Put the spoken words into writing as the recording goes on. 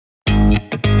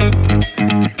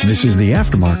This is the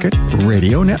Aftermarket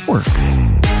Radio Network.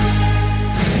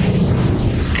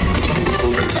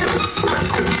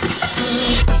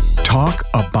 Talk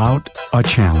about a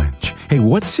challenge. Hey,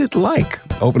 what's it like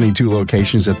opening 2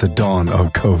 locations at the dawn of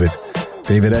COVID?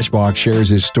 David Eschbach shares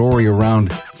his story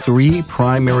around 3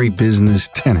 primary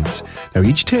business tenets. Now,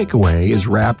 each takeaway is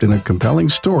wrapped in a compelling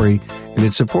story, and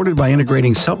it's supported by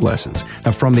integrating sub-lessons.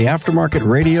 Now, from the Aftermarket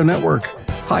Radio Network,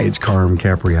 hi, it's Carm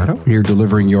Capriato, here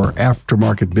delivering your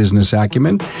aftermarket business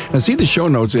acumen. Now, see the show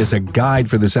notes as a guide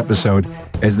for this episode,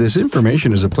 as this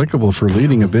information is applicable for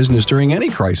leading a business during any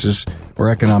crisis or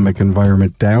economic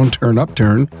environment, downturn,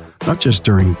 upturn, not just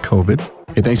during COVID.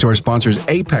 Hey, thanks to our sponsors,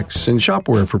 Apex and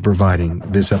Shopware, for providing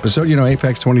this episode. You know,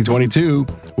 Apex 2022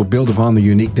 will build upon the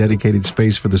unique dedicated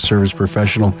space for the service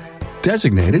professional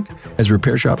designated as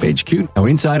Repair Shop HQ. Now,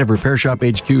 inside of Repair Shop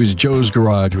HQ is Joe's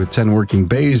Garage with 10 working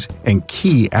bays and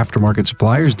key aftermarket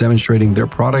suppliers demonstrating their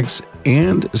products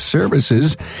and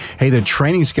services. Hey, the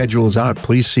training schedule is out.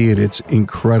 Please see it. It's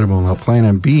incredible. I'll plan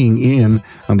on being in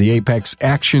on the Apex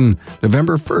action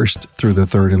November 1st through the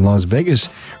 3rd in Las Vegas.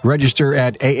 Register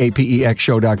at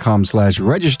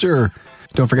aapexshow.com/register.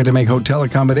 Don't forget to make hotel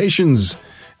accommodations.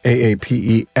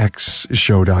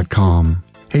 aapexshow.com.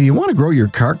 Hey, do you want to grow your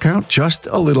car count just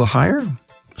a little higher?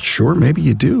 Sure, maybe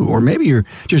you do. Or maybe you're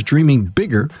just dreaming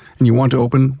bigger and you want to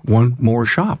open one more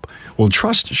shop. Well,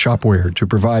 trust Shopware to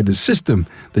provide the system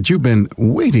that you've been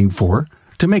waiting for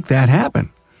to make that happen.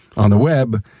 On the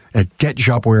web at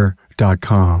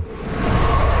getshopware.com.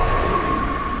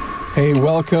 Hey,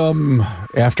 welcome,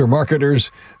 aftermarketers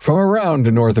from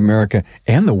around North America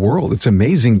and the world. It's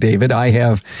amazing, David. I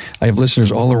have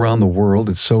listeners all around the world.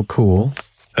 It's so cool.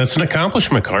 That's an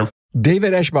accomplishment, Carm.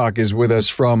 David Eschbach is with us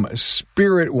from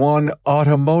Spirt One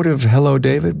Automotive. Hello,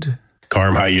 David.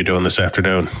 Carm, how you doing this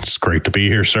afternoon? It's great to be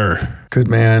here, sir. Good,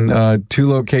 man.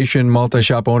 2-location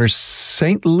multi-shop owner,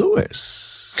 St.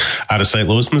 Louis. Out of St.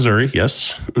 Louis, Missouri,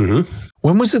 yes. Mm-hmm.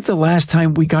 When was it the last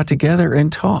time we got together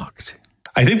and talked?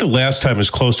 I think the last time was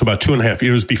close to about 2.5 years.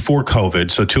 It was before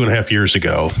COVID, so 2.5 years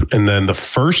ago. And then the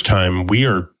first time we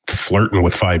are flirting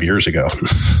with 5 years ago.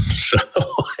 So...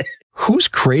 Who's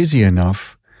crazy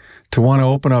enough to want to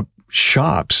open up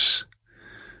shops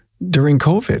during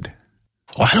COVID?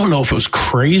 Well, I don't know if it was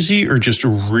crazy or just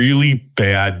really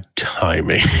bad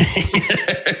timing.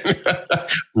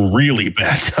 Really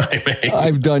bad timing.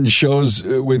 I've done shows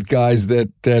with guys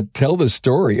that tell the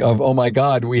story of, oh my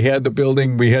God, we had the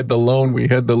building, we had the loan, we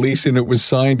had the lease, and it was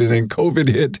signed, and then COVID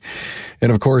hit.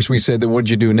 And of course, we said, then what'd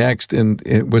you do next? And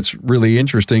what's really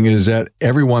interesting is that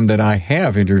everyone that I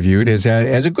have interviewed has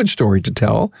a good story to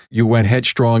tell. You went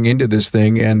headstrong into this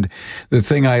thing. And the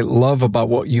thing I love about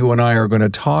what you and I are going to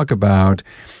talk about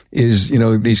is, you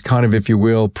know, these kind of, if you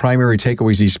will, primary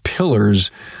takeaways, these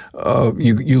pillars.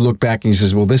 You look back and you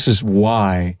says, well, this is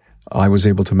why I was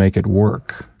able to make it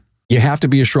work. You have to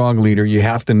be a strong leader. You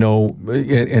have to know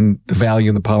and the value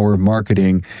and the power of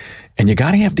marketing. And you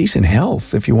got to have decent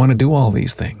health if you want to do all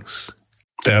these things.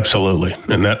 Absolutely.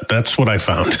 And that's what I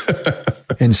found.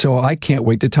 And so I can't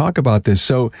wait to talk about this.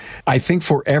 So I think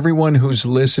for everyone who's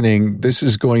listening, this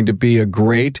is going to be a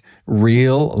great,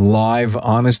 real, live,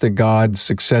 honest-to-God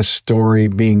success story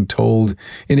being told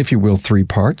in, if you will, 3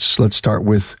 parts. Let's start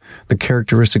with the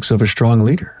characteristics of a strong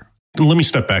leader. Let me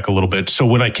step back a little bit. So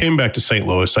when I came back to St.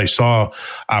 Louis, I saw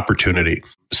opportunity.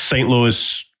 St.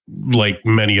 Louis, like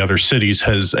many other cities,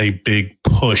 has a big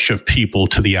push of people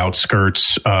to the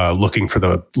outskirts looking for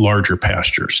the larger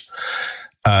pastures.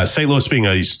 St. Louis, being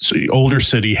an older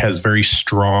city, has very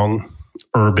strong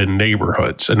urban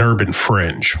neighborhoods, an urban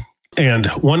fringe. And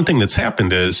one thing that's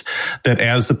happened is that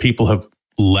as the people have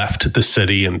left the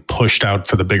city and pushed out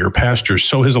for the bigger pastures,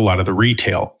 so has a lot of the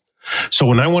retail. So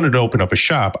when I wanted to open up a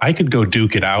shop, I could go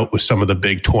duke it out with some of the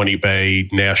big 20-bay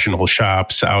national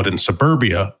shops out in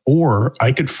suburbia, or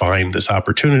I could find this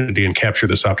opportunity and capture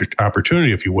this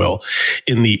opportunity, if you will,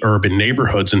 in the urban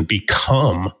neighborhoods and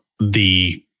become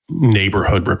the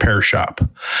neighborhood repair shop.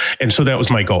 And so that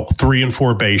was my goal, 3 and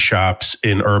 4 bay shops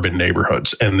in urban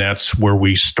neighborhoods. And that's where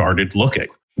we started looking.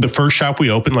 The first shop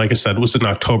we opened, like I said, was in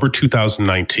October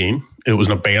 2019. It was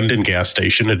an abandoned gas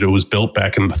station. It was built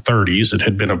back in the 30s. It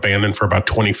had been abandoned for about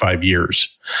 25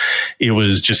 years. It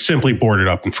was just simply boarded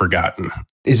up and forgotten.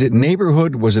 Is it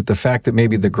neighborhood? Was it the fact that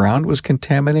maybe the ground was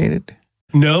contaminated?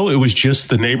 No, it was just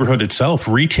the neighborhood itself.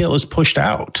 Retail is pushed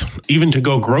out, even to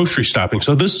go grocery shopping.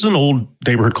 So this is an old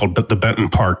neighborhood called the Benton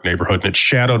Park neighborhood, and it's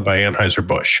shadowed by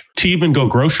Anheuser-Busch. To even go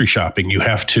grocery shopping, you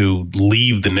have to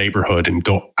leave the neighborhood and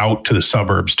go out to the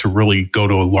suburbs to really go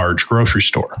to a large grocery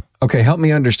store. Okay, help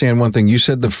me understand one thing. You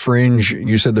said the fringe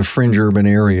urban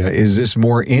area. Is this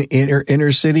more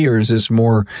inner city, or is this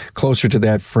more closer to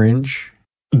that fringe?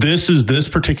 This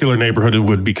particular neighborhood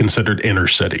would be considered inner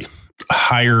city.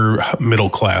 Higher middle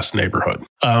class neighborhood.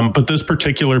 But this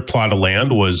particular plot of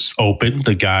land was open.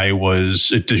 The guy there was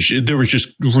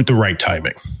just the right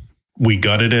timing. We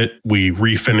gutted it. We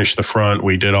refinished the front.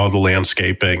 We did all the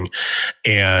landscaping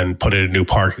and put in a new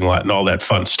parking lot and all that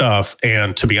fun stuff.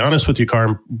 And to be honest with you,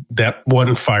 Carm, that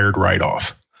one fired right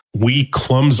off. We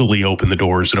clumsily opened the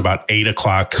doors at about 8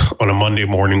 o'clock on a Monday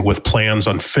morning with plans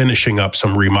on finishing up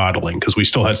some remodeling because we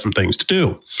still had some things to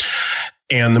do.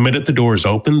 And the minute the doors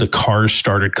opened, the cars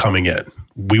started coming in.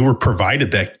 We were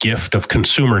provided that gift of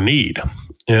consumer need.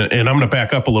 And I'm going to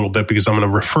back up a little bit because I'm going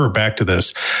to refer back to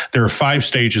this. There are 5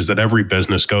 stages that every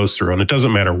business goes through, and it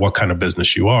doesn't matter what kind of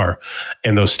business you are.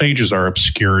 And those stages are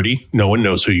obscurity. No one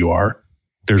knows who you are.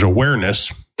 There's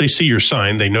awareness. They see your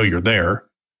sign. They know you're there.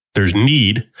 There's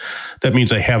need. That means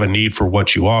they have a need for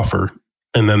what you offer.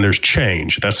 And then there's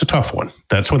change. That's a tough one.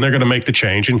 That's when they're going to make the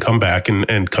change and come back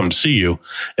and come see you.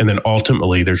 And then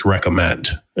ultimately there's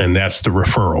recommend. And that's the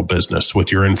referral business with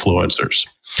your influencers.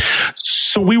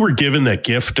 So we were given that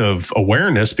gift of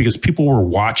awareness because people were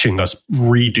watching us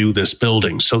redo this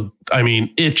building. So, I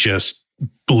mean, it just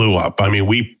blew up. I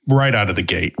mean, right out of the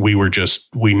gate, we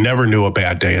never knew a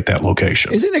bad day at that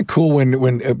location. Isn't it cool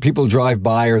when people drive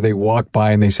by or they walk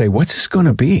by and they say, what's this going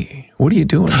to be? What are you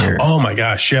doing here? Oh my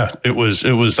gosh. Yeah. It was,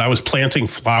 I was planting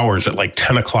flowers at like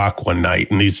 10 o'clock one night,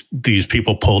 and these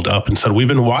people pulled up and said, we've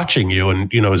been watching you.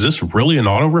 And, is this really an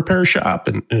auto repair shop?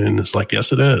 And it's like,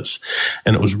 yes, it is.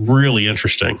 And it was really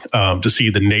interesting to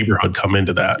see the neighborhood come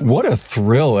into that. What a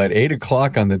thrill at 8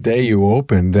 o'clock on the day you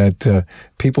opened that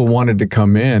people wanted to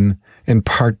come in and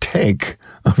partake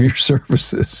of your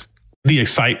services. The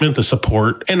excitement, the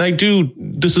support, and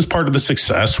this is part of the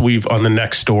success. On the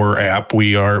Nextdoor app,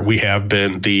 we have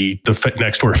been the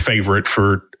Nextdoor favorite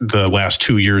for the last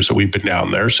 2 years that we've been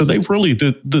down there. So they've really,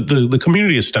 the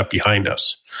community has stepped behind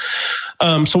us.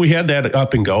 So we had that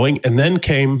up and going, and then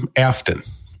came Afton.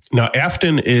 Now,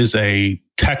 Afton is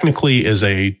technically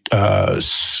a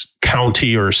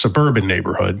county or suburban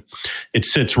neighborhood. It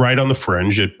sits right on the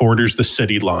fringe. It borders the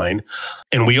city line.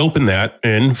 And we opened that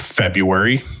in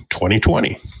February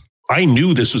 2020. I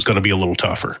knew this was going to be a little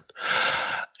tougher.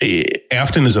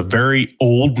 Afton is a very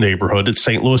old neighborhood. It's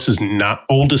St. Louis's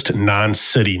oldest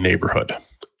non-city neighborhood.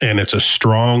 And it's a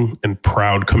strong and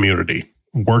proud community.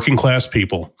 Working class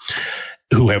people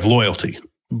who have loyalty.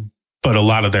 But a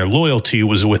lot of their loyalty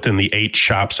was within the 8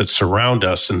 shops that surround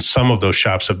us. And some of those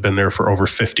shops have been there for over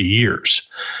 50 years.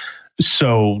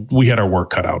 So we had our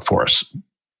work cut out for us.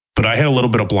 But I had a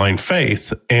little bit of blind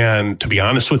faith. And to be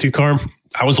honest with you, Carm,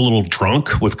 I was a little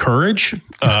drunk with courage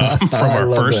from our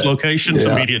first location's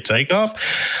immediate takeoff.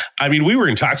 I mean, we were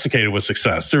intoxicated with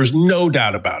success. There was no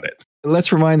doubt about it.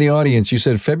 Let's remind the audience, you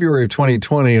said February of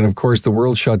 2020, and of course the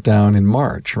world shut down in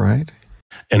March, right?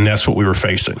 And that's what we were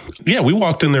facing. Yeah, we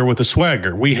walked in there with a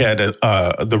swagger. We had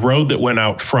the road that went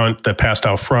out front, that passed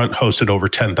out front, hosted over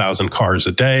 10,000 cars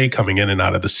a day coming in and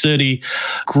out of the city.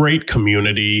 Great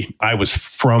community. I was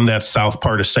from that south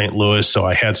part of St. Louis, so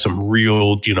I had some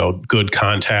real, good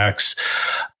contacts.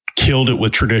 Killed it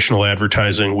with traditional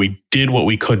advertising. We did what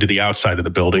we could to the outside of the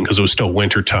building because it was still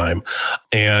wintertime.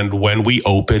 And when we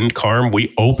opened, Carm,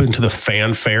 we opened to the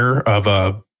fanfare of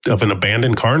an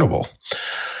abandoned carnival.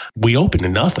 We opened to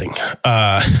nothing.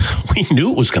 We knew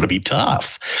it was going to be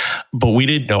tough, but we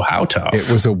didn't know how tough. It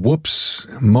was a whoops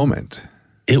moment.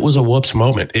 It was a whoops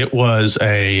moment. It was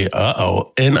a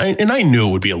uh-oh. And I knew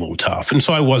it would be a little tough. And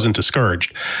so I wasn't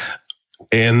discouraged.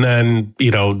 And then,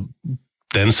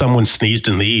 then someone sneezed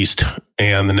in the east.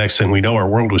 And the next thing we know, our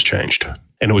world was changed.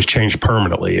 And it was changed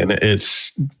permanently. And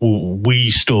we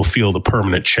still feel the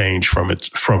permanent change from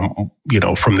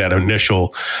that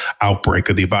initial outbreak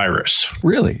of the virus.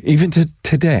 Really? Even to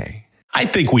today? I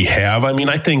think we have. I mean,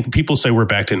 I think people say we're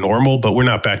back to normal, but we're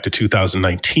not back to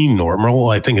 2019 normal.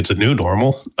 I think it's a new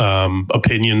normal.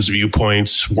 Opinions,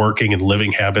 viewpoints, working and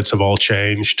living habits have all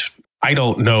changed. I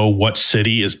don't know what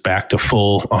city is back to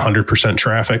full 100%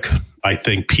 traffic. I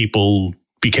think people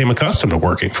became accustomed to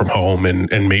working from home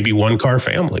and maybe 1-car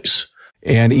families.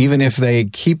 And even if they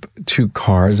keep 2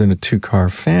 cars in a 2-car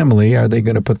family, are they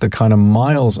going to put the kind of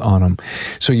miles on them?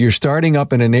 So you're starting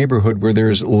up in a neighborhood where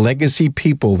there's legacy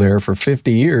people there for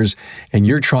 50 years, and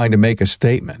you're trying to make a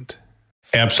statement.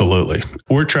 Absolutely.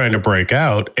 We're trying to break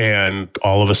out, and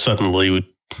all of a sudden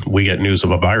we get news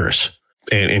of a virus.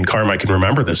 And Carm, I can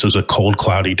remember this. It was a cold,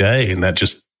 cloudy day, and it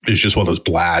was just one of those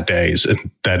blah days,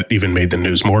 and that even made the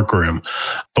news more grim.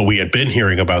 But we had been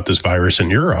hearing about this virus in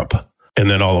Europe. And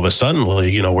then all of a sudden,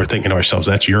 we're thinking to ourselves,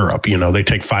 that's Europe. They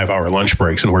take 5-hour lunch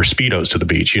breaks and wear Speedos to the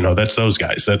beach. That's those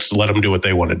guys. Let them do what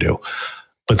they want to do.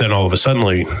 But then all of a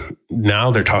sudden,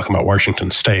 now they're talking about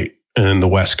Washington State and the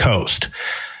West Coast.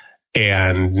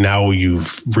 And now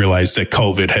you've realized that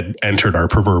COVID had entered our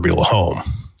proverbial home.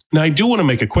 Now, I do want to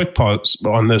make a quick pause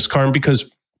on this, Carm, because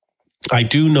I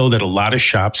do know that a lot of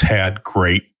shops had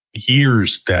great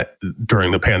years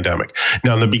during the pandemic.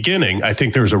 Now, in the beginning, I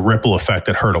think there was a ripple effect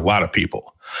that hurt a lot of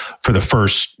people for the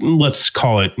first, let's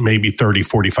call it maybe 30,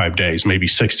 45 days, maybe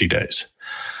 60 days.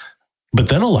 But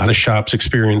then a lot of shops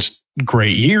experienced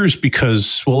great years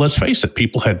because, well, let's face it,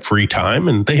 people had free time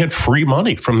and they had free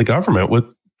money from the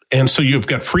government and so you've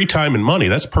got free time and money.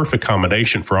 That's perfect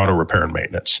combination for auto repair and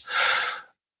maintenance.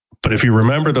 But if you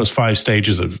remember those 5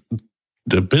 stages of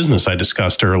the business I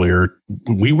discussed earlier,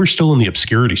 we were still in the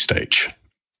obscurity stage.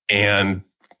 And,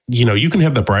 you can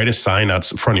have the brightest sign out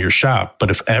in front of your shop,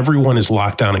 but if everyone is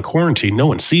locked down in quarantine, no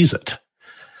one sees it.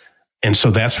 And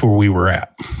so that's where we were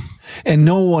at. And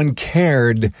no one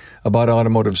cared about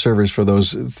automotive service for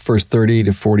those first 30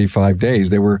 to 45 days.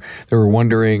 They were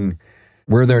wondering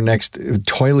where their next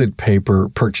toilet paper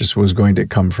purchase was going to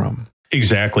come from.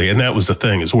 Exactly. And that was the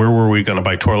thing, is where were we going to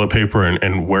buy toilet paper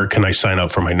and where can I sign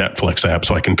up for my Netflix app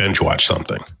so I can binge watch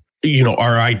something?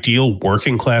 Our ideal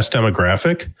working class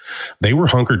demographic, they were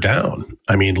hunkered down.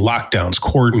 I mean, lockdowns,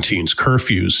 quarantines,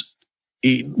 curfews.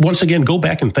 Once again, go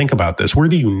back and think about this. We're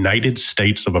the United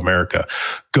States of America.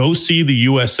 Go see the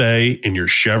USA in your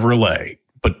Chevrolet,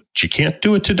 but you can't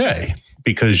do it today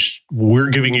because we're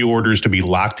giving you orders to be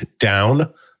locked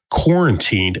down,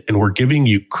 quarantined, and we're giving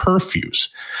you curfews.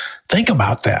 Think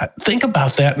about that. Think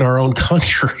about that in our own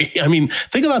country. I mean,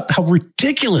 think about how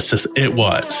ridiculous it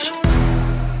was.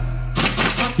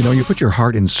 You put your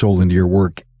heart and soul into your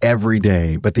work every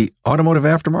day, but the automotive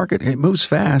aftermarket, it moves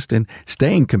fast, and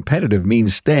staying competitive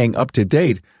means staying up to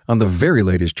date on the very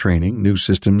latest training, new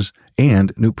systems,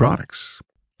 and new products.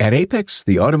 At Apex,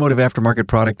 the Automotive Aftermarket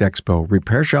Product Expo,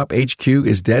 Repair Shop HQ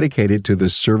is dedicated to the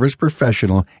service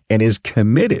professional and is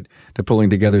committed to pulling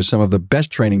together some of the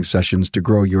best training sessions to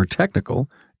grow your technical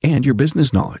and your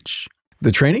business knowledge.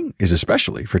 The training is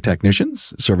especially for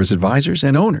technicians, service advisors,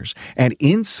 and owners. And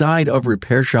inside of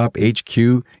Repair Shop HQ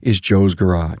is Joe's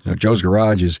Garage. Now, Joe's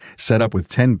Garage is set up with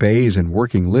 10 bays and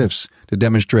working lifts to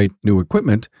demonstrate new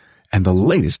equipment and the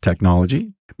latest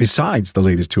technology. Besides the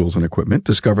latest tools and equipment,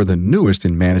 discover the newest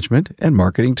in management and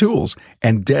marketing tools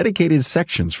and dedicated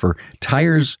sections for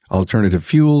tires, alternative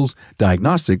fuels,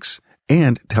 diagnostics,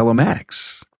 and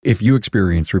telematics. If you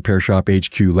experienced Repair Shop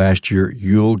HQ last year,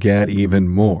 you'll get even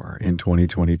more in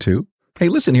 2022. Hey,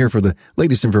 listen here for the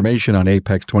latest information on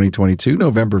Apex 2022,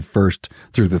 November 1st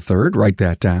through the 3rd. Write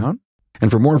that down. And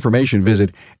for more information,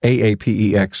 visit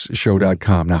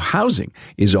aapexshow.com. Now, housing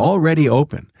is already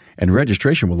open, and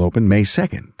registration will open May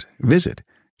 2nd. Visit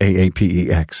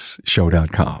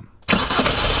aapexshow.com.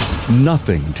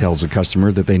 Nothing tells a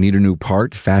customer that they need a new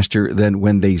part faster than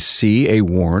when they see a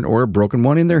worn or a broken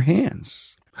one in their hands.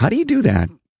 How do you do that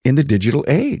in the digital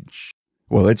age?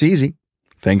 Well, it's easy.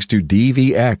 Thanks to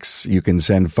DVX, you can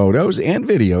send photos and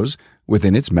videos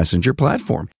within its messenger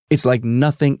platform. It's like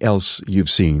nothing else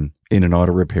you've seen in an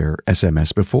auto repair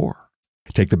SMS before.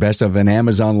 Take the best of an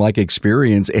Amazon-like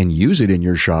experience and use it in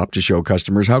your shop to show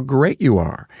customers how great you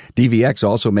are. DVX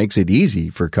also makes it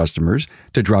easy for customers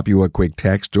to drop you a quick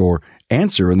text or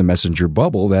answer in the messenger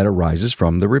bubble that arises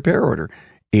from the repair order.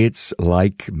 It's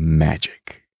like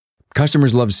magic.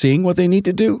 Customers love seeing what they need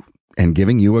to do and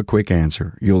giving you a quick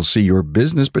answer. You'll see your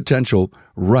business potential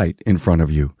right in front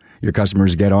of you. Your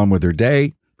customers get on with their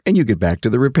day, and you get back to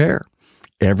the repair.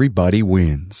 Everybody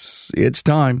wins. It's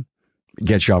time.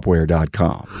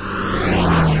 GetShopware.com.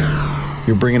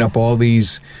 You're bringing up all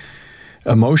these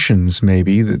emotions,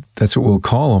 maybe, that's what we'll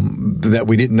call them, that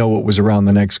we didn't know what was around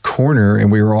the next corner,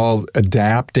 and we were all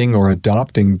adapting or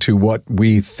adopting to what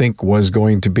we think was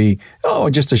going to be,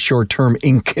 just a short-term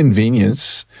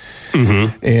inconvenience.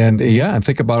 Mm-hmm. And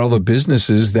think about all the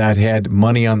businesses that had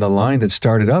money on the line that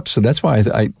started up. So that's why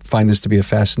I find this to be a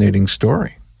fascinating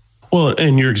story. Well,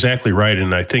 and you're exactly right.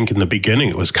 And I think in the beginning,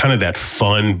 it was kind of that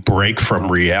fun break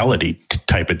from reality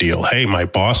type of deal. Hey, my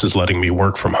boss is letting me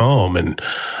work from home and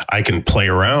I can play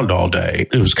around all day.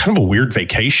 It was kind of a weird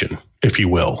vacation, if you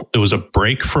will. It was a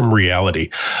break from reality.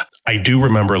 I do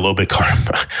remember a little bit,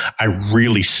 I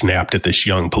really snapped at this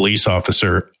young police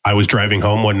officer. I was driving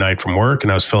home one night from work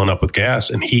and I was filling up with gas,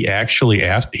 and he actually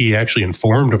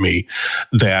informed me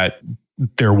that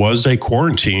there was a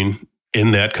quarantine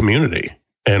in that community.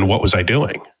 And what was I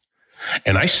doing?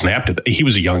 And I snapped at he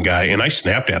was a young guy, and I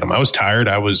snapped at him. I was tired.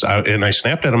 And I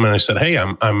snapped at him and I said, hey,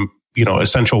 I'm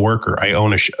essential worker. I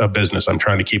own a business. I'm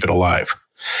trying to keep it alive.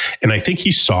 And I think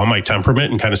he saw my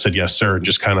temperament and kind of said, yes, sir, and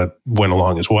just kind of went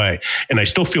along his way. And I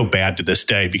still feel bad to this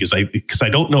day because I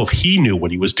don't know if he knew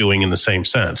what he was doing in the same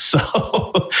sense.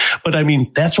 So, but I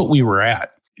mean, that's what we were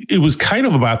at. It was kind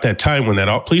of about that time when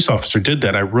that police officer did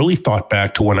that. I really thought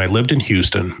back to when I lived in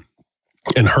Houston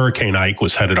and Hurricane Ike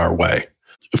was headed our way.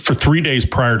 For 3 days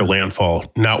prior to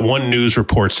landfall, not one news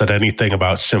report said anything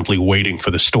about simply waiting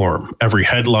for the storm. Every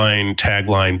headline,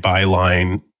 tagline,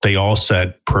 byline, they all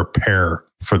said, prepare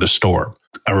for the storm.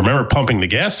 I remember pumping the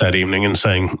gas that evening and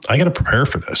saying, I got to prepare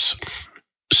for this.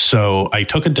 So I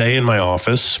took a day in my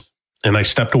office and I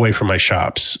stepped away from my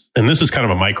shops. And this is kind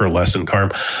of a micro lesson,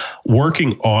 Carm.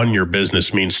 Working on your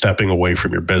business means stepping away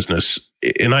from your business.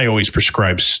 And I always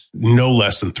prescribe no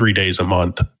less than 3 days a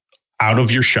month out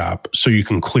of your shop so you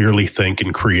can clearly think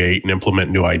and create and implement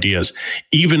new ideas.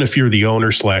 Even if you're the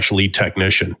owner/lead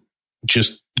technician,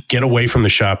 just get away from the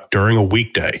shop during a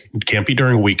weekday. It can't be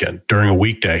during a weekend, during a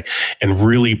weekday, and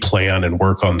really plan and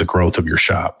work on the growth of your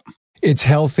shop. It's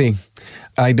healthy.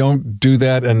 I don't do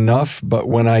that enough, but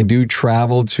when I do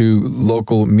travel to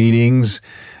local meetings,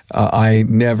 I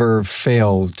never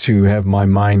fail to have my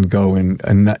mind going,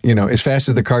 and as fast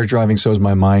as the car's driving, so is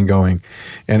my mind going,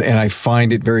 and I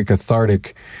find it very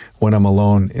cathartic when I'm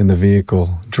alone in the vehicle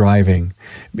driving,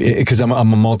 because I'm a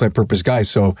multi-purpose guy.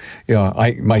 So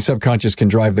my subconscious can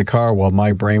drive the car while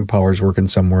my brain power is working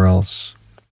somewhere else.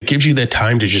 It gives you that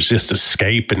time to just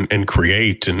escape and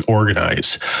create and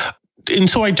organize. And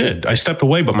so I did. I stepped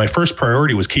away, but my first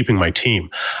priority was keeping my team.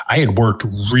 I had worked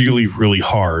really, really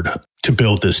hard to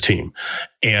build this team.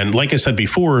 And like I said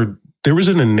before, there was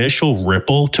an initial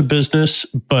ripple to business,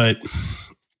 but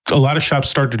a lot of shops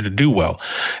started to do well.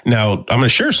 Now, I'm going to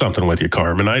share something with you,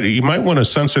 Carm, and you might want to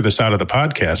censor this out of the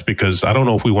podcast because I don't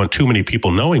know if we want too many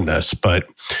people knowing this, but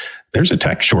there's a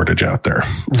tech shortage out there.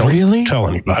 Don't really tell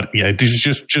anybody. Yeah,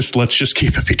 just let's just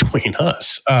keep it between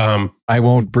us. I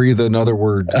won't breathe another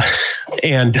word.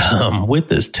 And with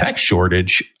this tech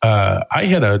shortage, I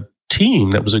had a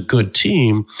team that was a good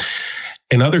team,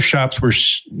 and other shops were,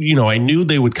 I knew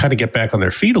they would kind of get back on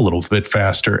their feet a little bit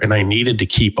faster, and I needed to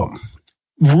keep them.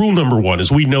 Rule number one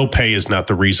is we know pay is not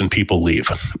the reason people leave,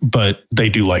 but they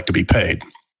do like to be paid.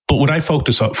 But what I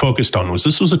focused on was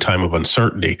this was a time of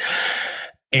uncertainty.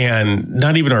 And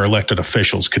not even our elected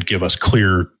officials could give us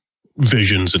clear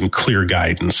visions and clear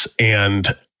guidance.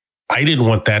 And I didn't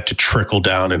want that to trickle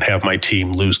down and have my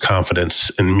team lose confidence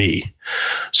in me.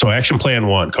 So action plan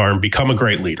 1, Carm, become a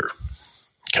great leader.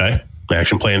 Okay.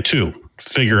 Action plan 2,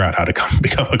 figure out how to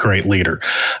become a great leader.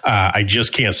 I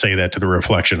just can't say that to the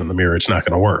reflection in the mirror. It's not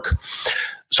going to work.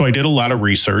 So I did a lot of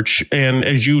research. And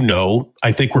as you know,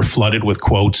 I think we're flooded with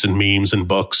quotes and memes and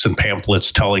books and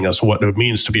pamphlets telling us what it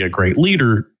means to be a great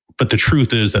leader. But the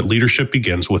truth is that leadership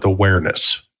begins with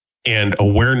awareness. And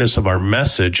awareness of our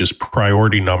message is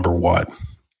priority number 1.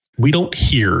 We don't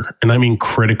hear, and I mean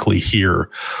critically hear,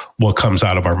 what comes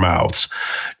out of our mouths.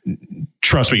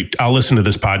 Trust me, I'll listen to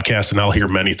this podcast and I'll hear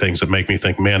many things that make me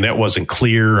think, man, that wasn't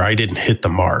clear. I didn't hit the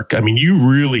mark. I mean, you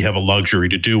really have a luxury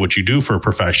to do what you do for a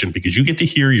profession because you get to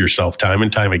hear yourself time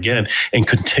and time again and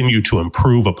continue to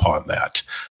improve upon that.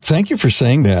 Thank you for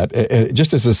saying that.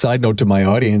 Just as a side note to my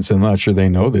audience, I'm not sure they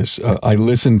know this. I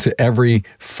listen to every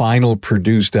final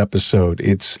produced episode.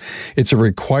 It's a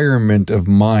requirement of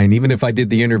mine. Even if I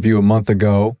did the interview a month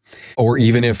ago, or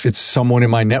even if it's someone in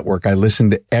my network, I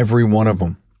listen to every one of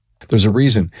them. There's a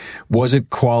reason. Was it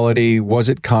quality? Was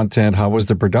it content? How was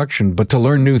the production? But to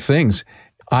learn new things.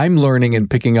 I'm learning and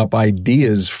picking up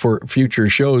ideas for future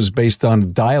shows based on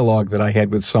dialogue that I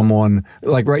had with someone.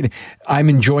 I'm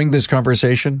enjoying this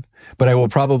conversation, but I will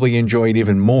probably enjoy it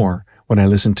even more when I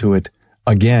listen to it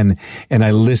again and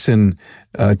I listen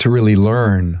to really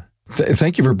learn.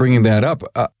 Thank you for bringing that up.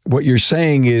 What you're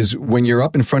saying is when you're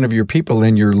up in front of your people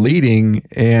and you're leading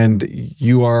and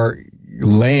you are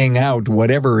laying out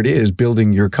whatever it is,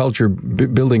 building your culture,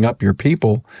 building up your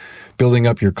people, building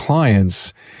up your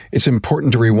clients, it's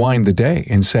important to rewind the day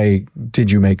and say,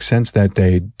 did you make sense that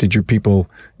day?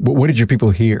 What did your people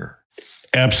hear?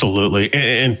 Absolutely.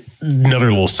 And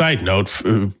another little side note,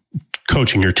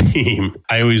 coaching your team,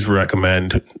 I always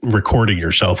recommend recording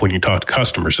yourself when you talk to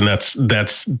customers. And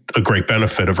that's a great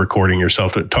benefit of recording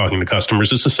yourself talking to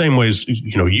customers. It's the same way as,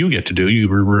 you get to do.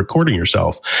 You're recording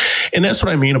yourself. And that's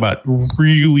what I mean about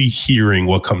really hearing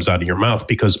what comes out of your mouth,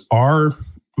 because our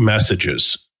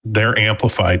messages, they're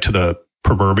amplified to the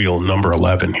proverbial number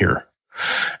 11 here.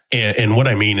 And what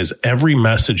I mean is every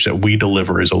message that we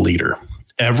deliver as a leader,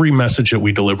 every message that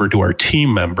we deliver to our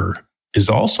team member is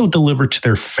also delivered to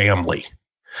their family.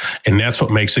 And that's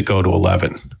what makes it go to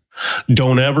 11.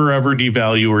 Don't ever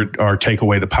devalue or take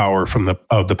away the power from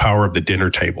the power of the dinner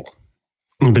table.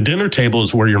 The dinner table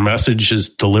is where your message is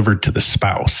delivered to the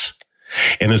spouse.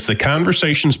 And it's the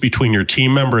conversations between your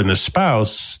team member and the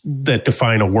spouse that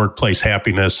define a workplace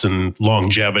happiness and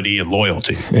longevity and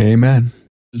loyalty. Amen.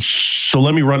 So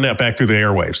let me run that back through the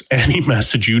airwaves. Any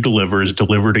message you deliver is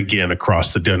delivered again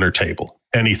across the dinner table.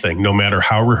 Anything, no matter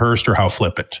how rehearsed or how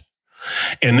flippant.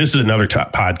 And this is another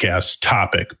podcast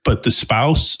topic, but the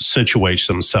spouse situates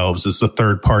themselves as the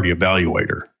third party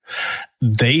evaluator.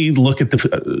 They look at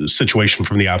the situation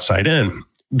from the outside in.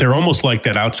 They're almost like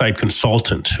that outside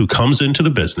consultant who comes into the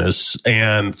business,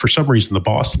 and for some reason the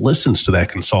boss listens to that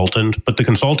consultant, but the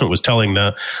consultant was telling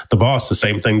the boss the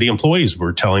same thing the employees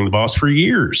were telling the boss for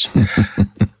years.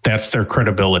 That's their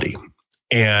credibility.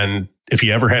 And if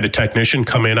you ever had a technician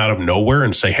come in out of nowhere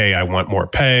and say, hey, I want more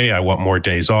pay, I want more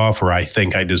days off, or I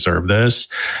think I deserve this,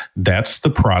 that's the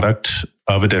product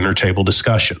of a dinner table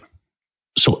discussion.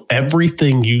 So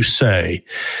everything you say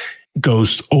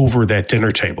goes over that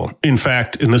dinner table. In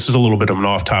fact, and this is a little bit of an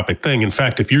off-topic thing, in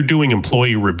fact, if you're doing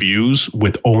employee reviews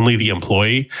with only the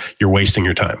employee, you're wasting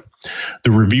your time.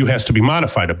 The review has to be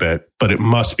modified a bit, but it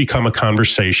must become a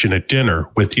conversation at dinner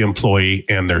with the employee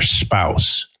and their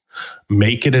spouse.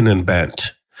 Make it an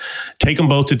event. Take them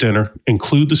both to dinner,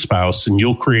 include the spouse, and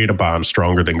you'll create a bond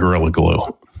stronger than Gorilla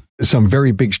Glue. Some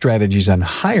very big strategies on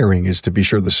hiring is to be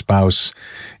sure the spouse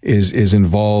is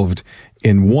involved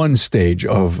in one stage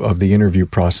of the interview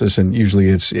process, and usually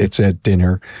it's at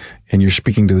dinner, and you're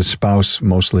speaking to the spouse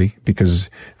mostly because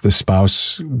the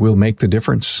spouse will make the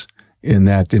difference in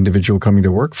that individual coming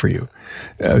to work for you.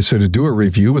 So to do a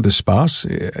review with the spouse,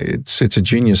 it's a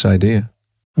genius idea.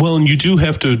 Well, and you do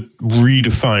have to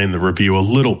redefine the review a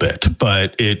little bit,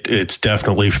 but it's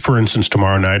definitely, for instance,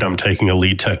 tomorrow night, I'm taking a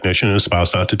lead technician and a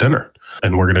spouse out to dinner,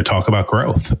 and we're going to talk about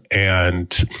growth.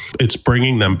 And it's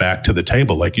bringing them back to the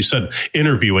table. Like you said,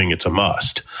 interviewing, it's a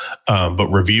must. But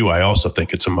review, I also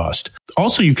think it's a must.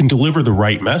 Also, you can deliver the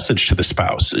right message to the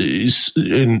spouse.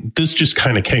 And this just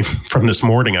kind of came from this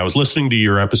morning. I was listening to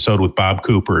your episode with Bob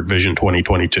Cooper at Vision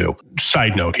 2022.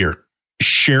 Side note here.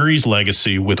 Sherry's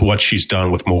legacy with what she's done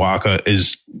with Moaka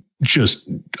is just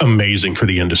amazing for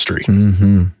the industry.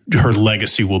 Mm-hmm. Her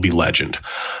legacy will be legend.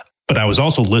 But I was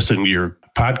also listening to your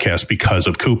podcast because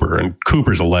of Cooper, and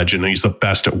Cooper's a legend, and he's the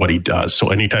best at what he does. So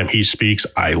anytime he speaks,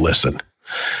 I listen.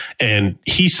 And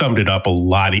he summed it up a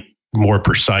lot more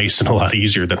precise and a lot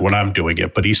easier than what I'm doing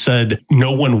it. But he said,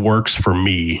 no one works for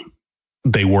me.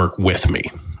 They work with me.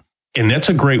 And that's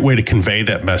a great way to convey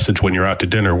that message when you're out to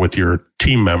dinner with your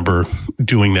team member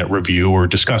doing that review or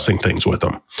discussing things with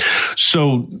them.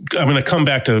 So I'm going to come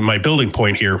back to my building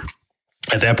point here.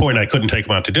 At that point, I couldn't take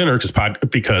them out to dinner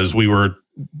because we were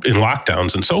in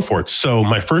lockdowns and so forth. So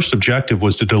my first objective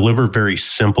was to deliver very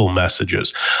simple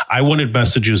messages. I wanted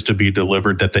messages to be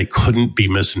delivered that they couldn't be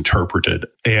misinterpreted,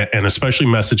 and especially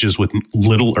messages with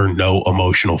little or no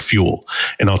emotional fuel.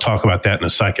 And I'll talk about that in a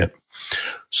second.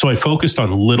 So I focused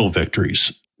on little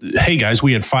victories. Hey guys,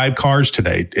 we had 5 cars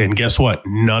today, and guess what?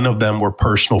 None of them were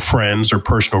personal friends or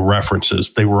personal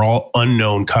references. They were all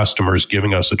unknown customers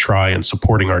giving us a try and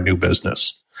supporting our new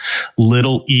business.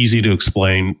 Little, easy to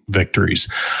explain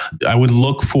victories. I would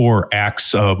look for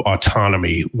acts of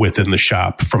autonomy within the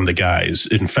shop from the guys.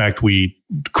 In fact, we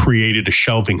created a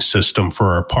shelving system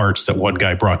for our parts that one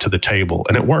guy brought to the table,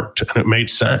 and it worked and it made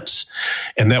sense.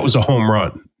 And that was a home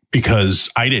run. Because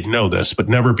I didn't know this, but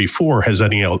never before has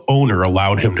any owner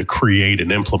allowed him to create and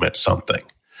implement something.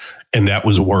 And that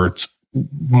was worth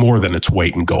more than its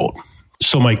weight in gold.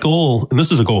 So my goal, and this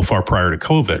is a goal far prior to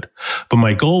COVID, but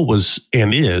my goal was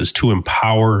and is to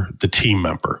empower the team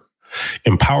member.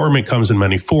 Empowerment comes in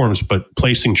many forms, but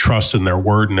placing trust in their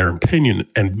word and their opinion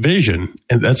and vision,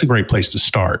 and that's a great place to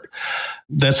start.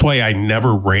 That's why I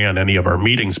never ran any of our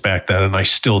meetings back then, and I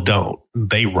still don't.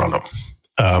 They run them.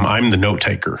 I'm the note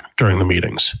taker during the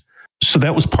meetings. So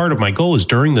that was part of my goal is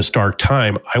during this dark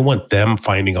time, I want them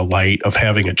finding a light of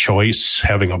having a choice,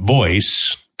 having a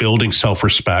voice, building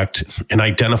self-respect, and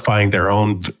identifying their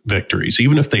own victories,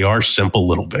 even if they are simple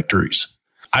little victories.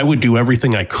 I would do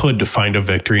everything I could to find a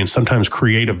victory and sometimes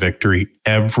create a victory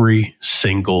every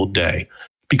single day.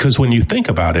 Because when you think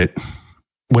about it,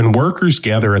 when workers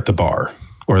gather at the bar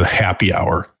or the happy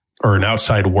hour or an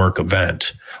outside work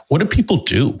event, what do people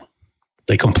do?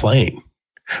 They complain.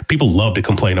 People love to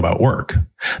complain about work.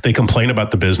 They complain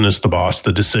about the business, the boss,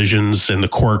 the decisions, and the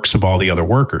quirks of all the other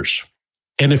workers.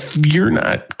 And if you're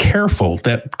not careful,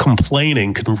 that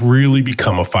complaining can really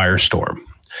become a firestorm.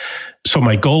 So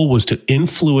my goal was to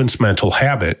influence mental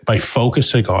habit by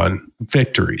focusing on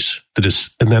victories.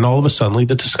 And then all of a sudden,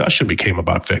 the discussion became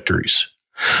about victories.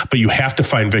 But you have to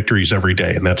find victories every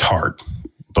day, and that's hard.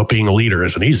 But being a leader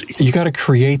isn't easy. You got to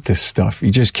create this stuff.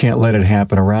 You just can't let it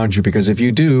happen around you, because if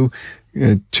you do,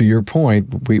 to your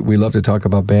point, we love to talk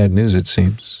about bad news, it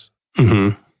seems.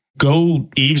 Mm-hmm. Go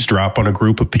eavesdrop on a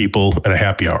group of people at a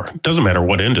happy hour. It doesn't matter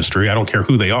what industry. I don't care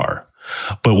who they are.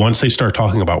 But once they start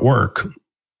talking about work,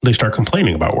 they start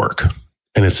complaining about work.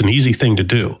 And it's an easy thing to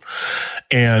do.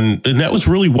 And that was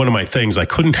really one of my things. I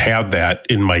couldn't have that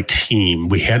in my team.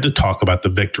 We had to talk about the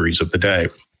victories of the day.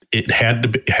 It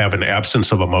had to have an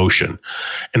absence of emotion.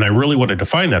 And I really wanted to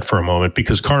find that for a moment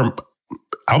because, Carm,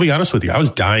 I'll be honest with you, I was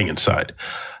dying inside.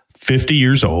 50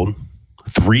 years old,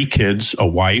 3 kids, a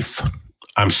wife.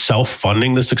 I'm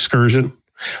self-funding this excursion.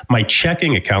 My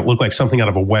checking account looked like something out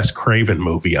of a Wes Craven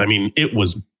movie. I mean, it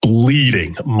was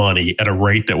bleeding money at a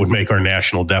rate that would make our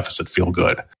national deficit feel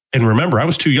good. And remember, I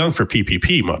was too young for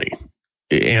PPP money.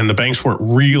 And the banks weren't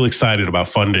real excited about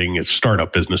funding its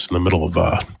startup business in the middle of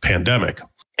a pandemic.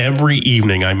 Every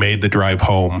evening, I made the drive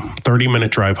home,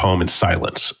 30-minute drive home in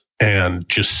silence and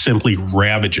just simply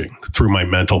ravaging through my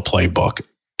mental playbook.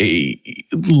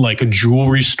 Like a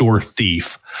jewelry store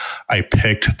thief, I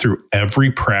picked through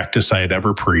every practice I had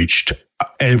ever preached,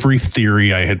 every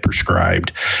theory I had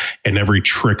prescribed, and every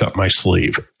trick up my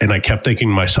sleeve. And I kept thinking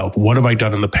to myself, what have I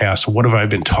done in the past? What have I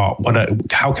been taught?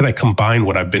 How can I combine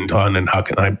what I've been done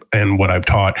and what I've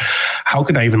taught? How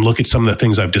can I even look at some of the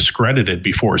things I've discredited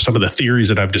before, some of the theories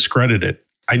that I've discredited?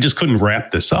 I just couldn't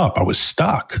wrap this up. I was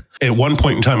stuck. At one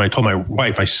point in time, I told my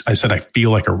wife, I said, I feel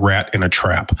like a rat in a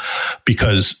trap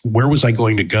because where was I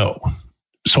going to go?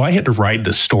 So I had to ride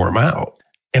this storm out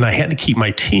and I had to keep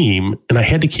my team and I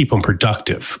had to keep them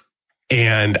productive.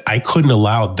 And I couldn't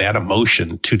allow that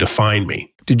emotion to define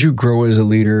me. Did you grow as a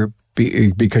leader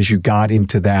because you got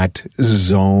into that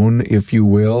zone, if you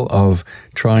will, of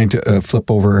trying to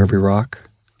flip over every rock?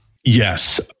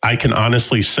 Yes. I can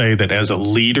honestly say that as a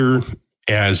leader,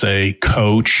 as a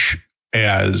coach,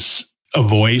 as a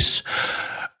voice,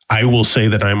 I will say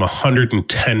that I'm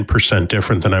 110%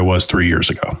 different than I was 3 years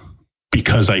ago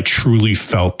because I truly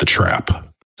felt the trap.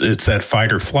 It's that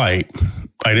fight or flight.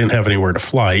 I didn't have anywhere to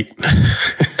flight.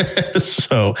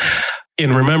 So,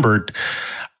 and remember,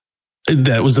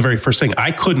 that was the very first thing.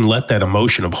 I couldn't let that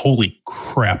emotion of, holy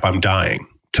crap, I'm dying,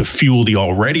 to fuel the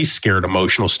already scared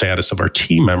emotional status of our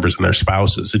team members and their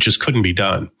spouses. It just couldn't be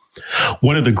done.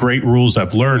 One of the great rules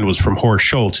I've learned was from Horst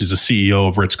Schultz. He's the CEO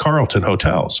of Ritz-Carlton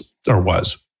Hotels, or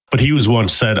was. But he was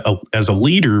once said, as a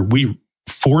leader, we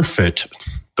forfeit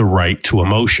the right to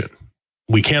emotion.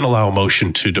 We can't allow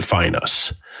emotion to define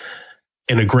us.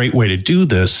 And a great way to do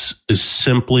this is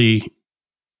simply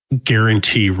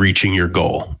guarantee reaching your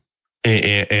goal.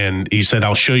 And he said,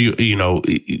 I'll show you,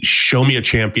 show me a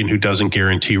champion who doesn't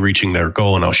guarantee reaching their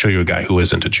goal, and I'll show you a guy who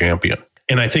isn't a champion.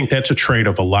 And I think that's a trait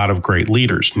of a lot of great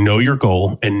leaders. Know your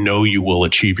goal and know you will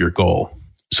achieve your goal.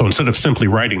 So instead of simply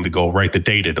writing the goal, write the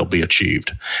date it'll be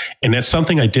achieved. And that's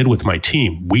something I did with my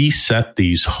team. We set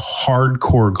these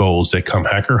hardcore goals that come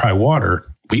heck or high water,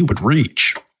 we would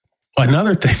reach.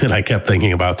 Another thing that I kept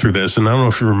thinking about through this, and I don't know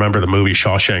if you remember the movie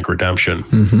Shawshank Redemption,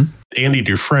 Andy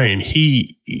Dufresne,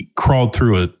 he crawled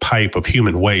through a pipe of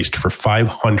human waste for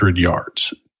 500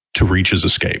 yards to reach his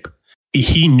escape.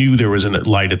 He knew there was a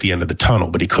light at the end of the tunnel,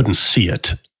 but he couldn't see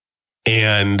it.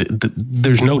 And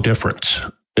there's no difference.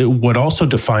 What also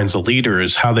defines a leader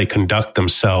is how they conduct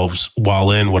themselves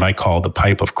while in what I call the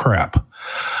pipe of crap.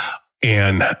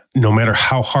 And no matter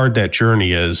how hard that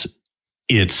journey is,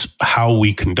 it's how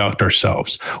we conduct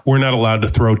ourselves. We're not allowed to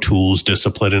throw tools,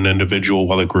 discipline an individual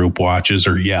while the group watches,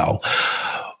 or yell.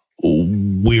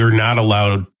 We are not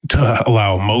allowed to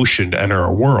allow emotion to enter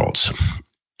our worlds.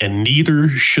 And neither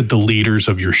should the leaders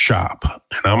of your shop.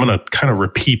 And I'm going to kind of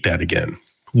repeat that again.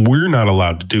 We're not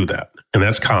allowed to do that. And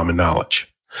that's common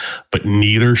knowledge. But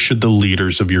neither should the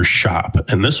leaders of your shop.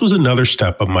 And this was another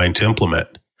step of mine to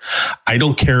implement. I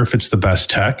don't care if it's the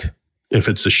best tech, if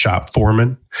it's the shop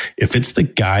foreman, if it's the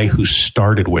guy who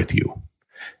started with you.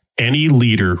 Any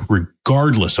leader,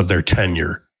 regardless of their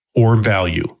tenure or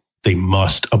value, they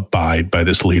must abide by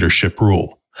this leadership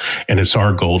rule. And it's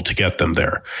our goal to get them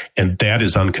there. And that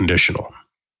is unconditional.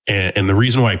 And the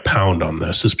reason why I pound on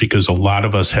this is because a lot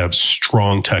of us have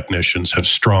strong technicians, have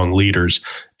strong leaders,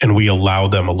 and we allow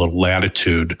them a little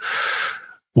latitude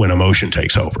when emotion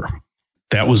takes over.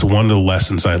 That was one of the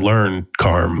lessons I learned,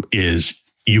 Carm, is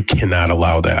You cannot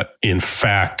allow that. In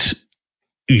fact,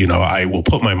 I will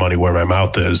put my money where my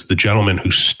mouth is. The gentleman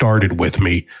who started with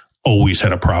me always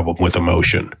had a problem with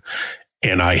emotion,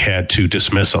 and I had to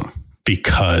dismiss him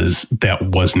because that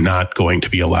was not going to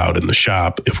be allowed in the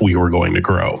shop if we were going to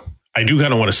grow. I do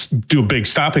kind of want to do a big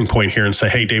stopping point here and say,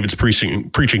 hey, David's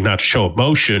preaching not to show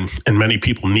emotion, and many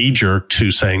people knee-jerk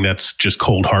to saying that's just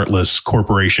cold, heartless,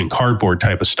 corporation, cardboard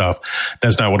type of stuff.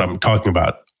 That's not what I'm talking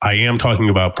about. I am talking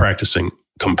about practicing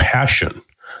compassion,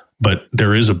 but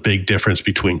there is a big difference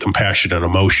between compassion and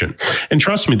emotion. And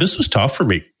trust me, this was tough for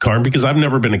me, Carm, because I've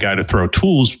never been a guy to throw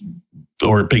tools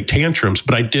or big tantrums,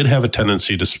 but I did have a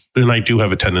tendency to, and I do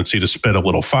have a tendency to spit a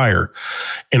little fire,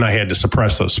 and I had to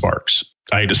suppress those sparks.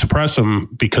 I had to suppress them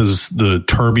because the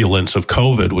turbulence of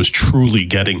COVID was truly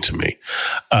getting to me.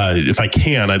 If I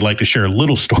can, I'd like to share a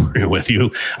little story with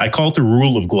you. I call it the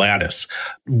rule of Gladys.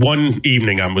 One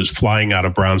evening, I was flying out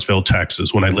of Brownsville,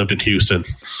 Texas, when I lived in Houston.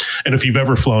 And if you've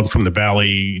ever flown from the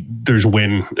valley, there's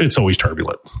wind. It's always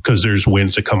turbulent because there's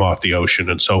winds that come off the ocean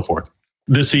and so forth.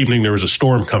 This evening, there was a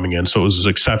storm coming in, so it was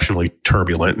exceptionally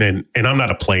turbulent. And I'm not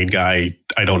a plane guy.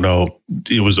 I don't know.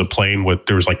 It was a plane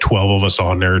there was like 12 of us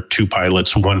on there, 2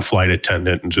 pilots, 1 flight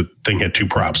attendant, and the thing had 2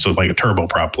 props, so like a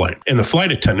turboprop plane. And the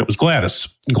flight attendant was Gladys.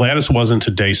 Gladys wasn't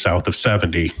a day south of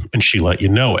 70, and she let you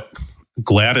know it.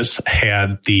 Gladys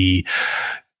had the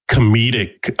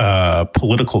comedic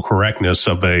political correctness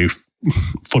of a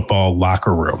football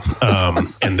locker room.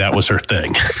 And that was her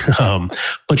thing.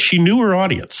 But she knew her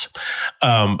audience.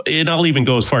 And I'll even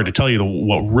go as far to tell you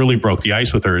what really broke the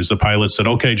ice with her is the pilot said,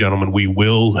 okay, gentlemen, we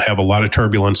will have a lot of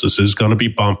turbulence. This is going to be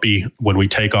bumpy when we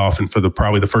take off. And for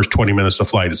probably the first 20 minutes of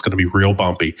flight, it's going to be real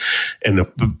bumpy. And the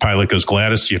pilot goes,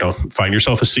 Gladys, find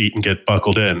yourself a seat and get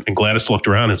buckled in. And Gladys looked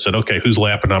around and said, okay, whose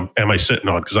lap am I sitting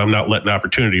on? Because I'm not letting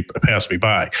opportunity pass me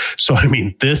by. So,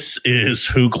 this is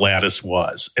who Gladys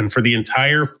was. And for the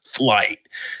entire flight,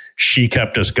 she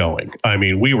kept us going.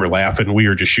 We were laughing. We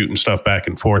were just shooting stuff back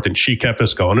and forth, and she kept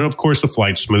us going. And of course, the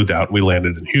flight smoothed out, and we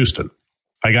landed in Houston.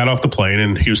 I got off the plane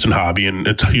in Houston Hobby, and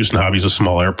Houston Hobby is a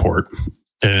small airport.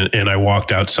 And I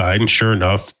walked outside, and sure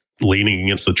enough, leaning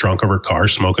against the trunk of her car,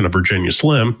 smoking a Virginia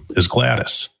Slim, is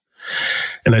Gladys.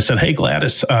 And I said, hey,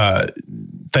 Gladys,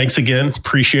 thanks again.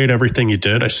 Appreciate everything you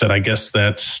did. I said, I guess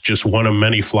that's just one of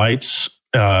many flights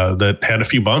that had a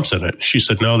few bumps in it. She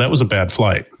said, no, that was a bad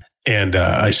flight. And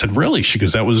I said, really? She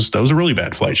goes, that was a really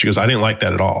bad flight. She goes, I didn't like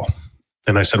that at all.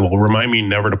 And I said, well, remind me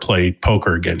never to play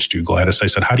poker against you, Gladys. I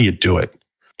said, how do you do it?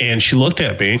 And she looked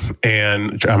at me,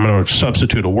 and I'm going to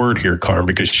substitute a word here, Carm,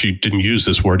 because she didn't use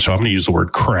this word. So I'm going to use the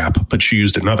word crap, but she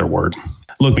used another word.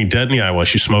 Looked me dead in the eye while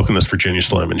she's smoking this Virginia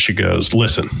Slim. And she goes,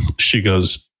 listen, she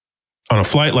goes, on a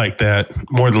flight like that,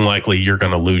 more than likely, you're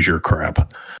going to lose your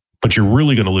crap. But you're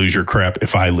really going to lose your crap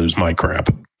if I lose my crap.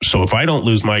 So if I don't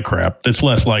lose my crap, it's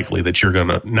less likely that you're going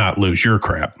to not lose your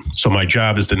crap. So my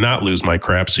job is to not lose my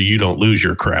crap so you don't lose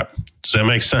your crap. Does that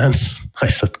make sense? I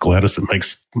said, Gladys, it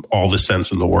makes all the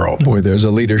sense in the world. Boy, there's a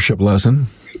leadership lesson.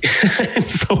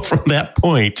 So from that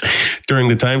point, during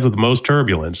the times of the most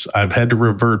turbulence, I've had to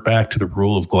revert back to the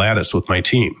rule of Gladys with my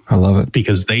team. I love it.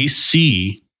 Because they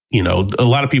see... a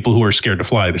lot of people who are scared to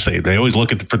fly, they always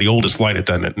look for the oldest flight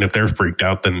attendant. And if they're freaked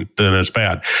out, then it's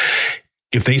bad.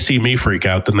 If they see me freak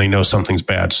out, then they know something's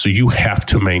bad. So you have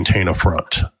to maintain a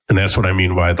front. And that's what I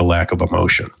mean by the lack of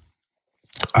emotion.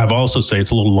 I've also say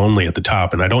it's a little lonely at the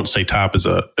top. And I don't say top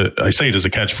I say it as a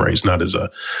catchphrase, not as a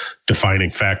defining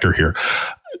factor here.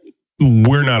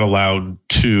 We're not allowed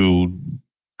to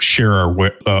share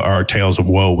our tales of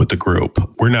woe with the group.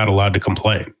 We're not allowed to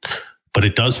complain. But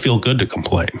it does feel good to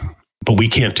complain. But we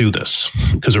can't do this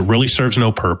because it really serves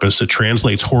no purpose. It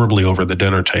translates horribly over the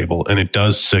dinner table, and it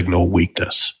does signal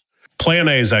weakness. Plan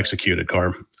A is executed,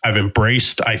 Carm. I've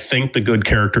embraced, I think,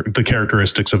 the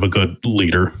characteristics of a good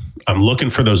leader. I'm looking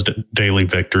for those daily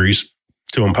victories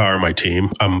to empower my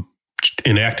team. I'm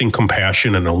enacting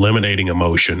compassion and eliminating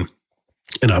emotion,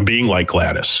 and I'm being like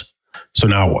Gladys. So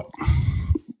now what?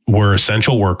 We're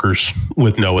essential workers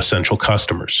with no essential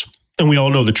customers. And we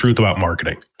all know the truth about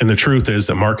marketing. And the truth is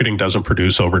that marketing doesn't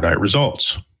produce overnight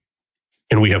results.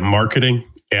 And we have marketing,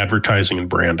 advertising, and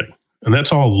branding. And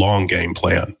that's all a long game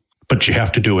plan. But you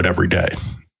have to do it every day.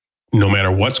 No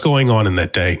matter what's going on in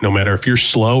that day, no matter if you're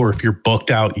slow or if you're booked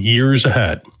out years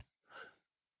ahead,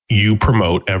 you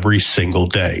promote every single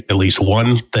day, at least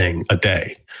one thing a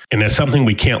day. And that's something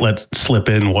we can't let slip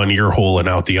in one ear hole and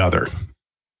out the other.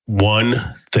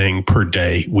 One thing per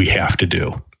day we have to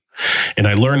do. And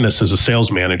I learned this as a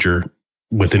sales manager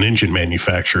with an engine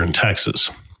manufacturer in Texas.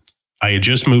 I had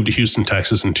just moved to Houston,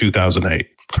 Texas in 2008.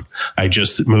 I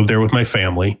just moved there with my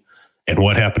family. And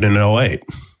what happened in 2008?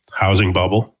 housing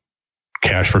bubble,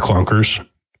 cash for clunkers,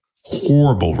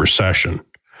 horrible recession.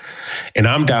 And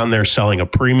I'm down there selling a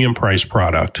premium price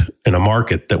product in a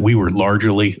market that we were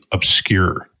largely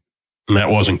obscure. And that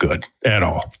wasn't good at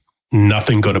all.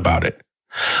 Nothing good about it.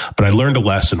 But I learned a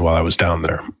lesson while I was down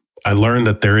there. I learned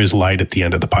that there is light at the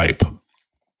end of the pipe.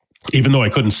 Even though I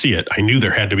couldn't see it, I knew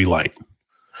there had to be light.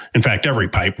 In fact, every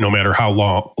pipe, no matter how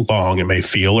long it may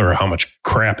feel or how much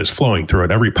crap is flowing through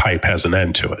it, every pipe has an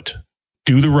end to it.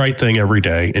 Do the right thing every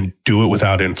day and do it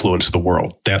without influence of the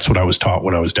world. That's what I was taught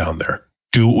when I was down there.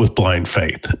 Do it with blind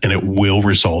faith, and it will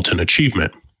result in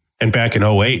achievement. And back in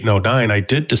 08 and 09, I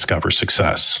did discover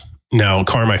success. Now,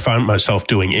 Carm, I found myself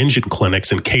doing engine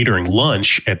clinics and catering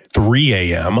lunch at 3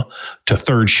 a.m. to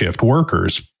third shift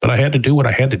workers, but I had to do what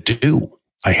I had to do.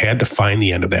 I had to find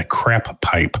the end of that crap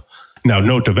pipe. Now,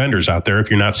 note to vendors out there, if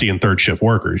you're not seeing third shift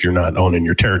workers, you're not owning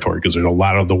your territory because there's a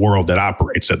lot of the world that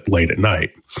operates at late at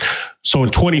night. So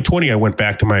in 2020, I went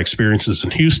back to my experiences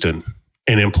in Houston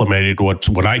and implemented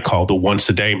what I call the once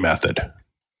a day method.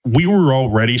 We were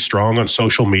already strong on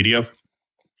social media.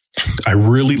 I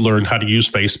really learned how to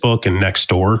use Facebook and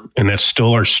Nextdoor, and that's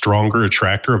still our stronger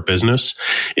attractor of business.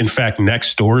 In fact,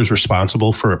 Nextdoor is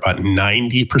responsible for about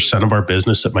 90% of our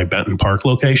business at my Benton Park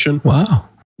location. Wow.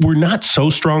 We're not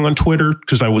so strong on Twitter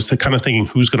because I was kind of thinking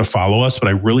who's going to follow us, but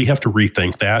I really have to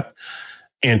rethink that.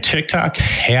 And TikTok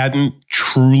hadn't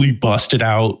truly busted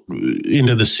out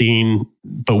into the scene,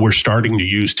 but we're starting to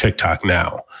use TikTok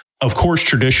now. Of course,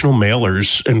 traditional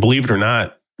mailers, and believe it or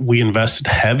not, we invested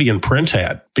heavy in print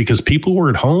ad because people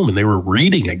were at home and they were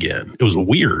reading again. It was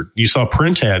weird. You saw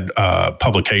print ad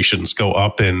publications go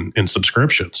up in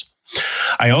subscriptions.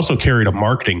 I also carried a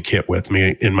marketing kit with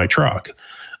me in my truck.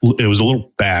 It was a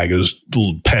little bag. It was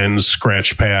little pens,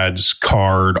 scratch pads,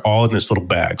 card, all in this little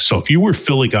bag. So if you were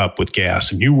filling up with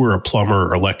gas and you were a plumber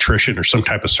or electrician or some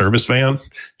type of service van,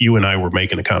 you and I were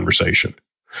making a conversation.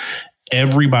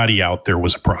 Everybody out there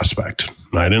was a prospect.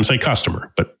 I didn't say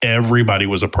customer, but everybody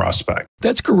was a prospect.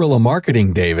 That's guerrilla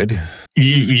marketing, David.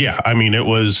 Yeah. I mean, I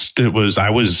was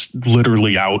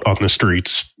literally out on the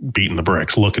streets beating the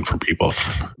bricks, looking for people.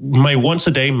 My once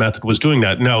a day method was doing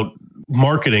that. Now,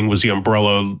 marketing was the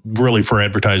umbrella really for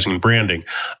advertising and branding.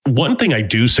 One thing I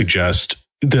do suggest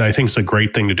that I think is a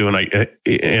great thing to do, and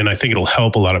I think it'll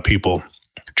help a lot of people,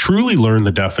 truly learn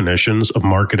the definitions of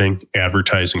marketing,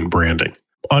 advertising, and branding.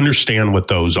 Understand what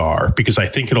those are, because I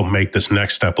think it'll make this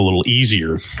next step a little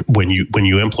easier when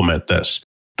you implement this.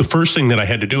 The first thing that I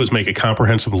had to do is make a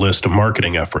comprehensive list of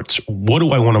marketing efforts. What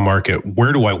do I want to market?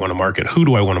 Where do I want to market? Who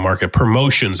do I want to market?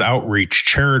 Promotions, outreach,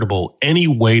 charitable, any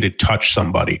way to touch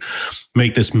somebody.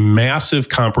 Make this massive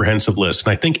comprehensive list.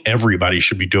 And I think everybody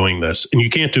should be doing this. And you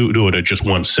can't do it at just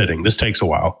one sitting. This takes a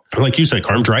while. Like you said,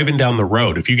 Carm, driving down the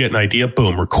road, if you get an idea,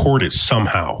 boom, record it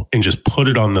somehow and just put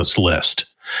it on this list.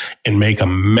 And make a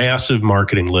massive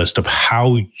marketing list of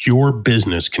how your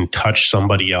business can touch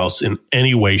somebody else in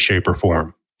any way, shape, or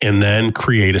form. And then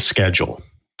create a schedule.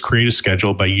 Create a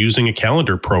schedule by using a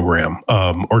calendar program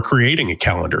or creating a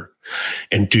calendar,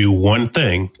 and do one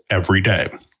thing every day.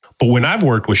 But when I've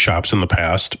worked with shops in the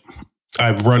past,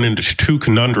 I've run into two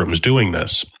conundrums doing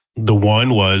this. The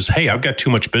one was, hey, I've got too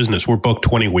much business. We're booked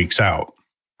 20 weeks out.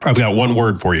 I've got one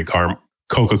word for you, Carm: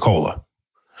 Coca-Cola.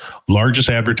 Largest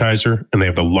advertiser, and they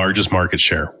have the largest market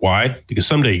share. Why? Because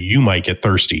someday you might get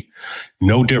thirsty.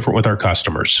 No different with our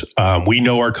customers. We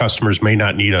know our customers may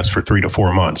not need us for 3 to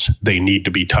 4 months. They need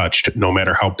to be touched no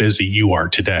matter how busy you are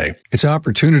today. It's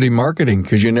opportunity marketing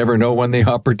because you never know when the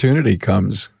opportunity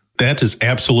comes. That is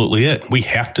absolutely it. We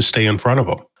have to stay in front of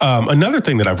them. Another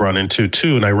thing that I've run into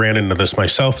too, and I ran into this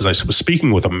myself, is I was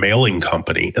speaking with a mailing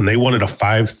company and they wanted a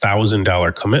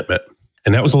 $5,000 commitment.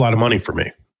 And that was a lot of money for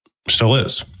me. Still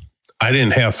is. I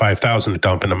didn't have $5,000 to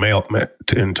dump into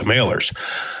mailers.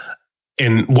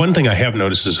 And one thing I have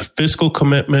noticed is fiscal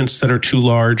commitments that are too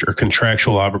large or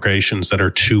contractual obligations that are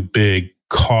too big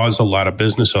cause a lot of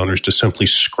business owners to simply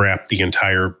scrap the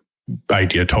entire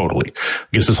idea totally. I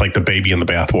guess it's like the baby in the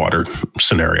bathwater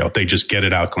scenario. They just get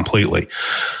it out completely.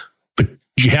 But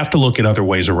you have to look at other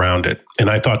ways around it. And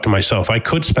I thought to myself, I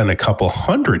could spend a couple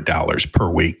 $100 per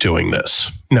week doing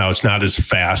this. Now, it's not as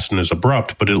fast and as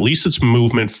abrupt, but at least it's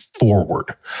movement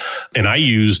forward. And I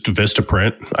used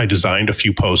Vistaprint. I designed a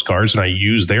few postcards and I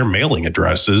used their mailing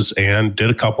addresses and did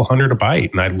a couple $100 a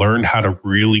bite. And I learned how to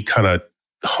really kind of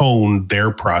hone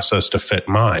their process to fit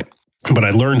mine. But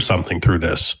I learned something through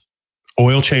this.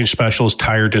 Oil change specials,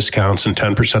 tire discounts, and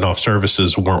 10% off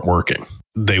services weren't working.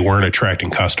 They weren't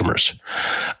attracting customers.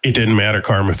 It didn't matter,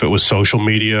 Carm, if it was social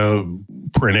media,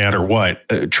 print ad, or what.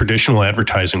 Traditional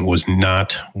advertising was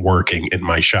not working in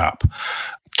my shop.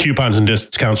 Coupons and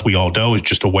discounts, we all know, is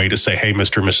just a way to say, hey,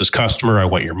 Mr. and Mrs. Customer, I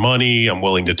want your money. I'm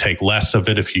willing to take less of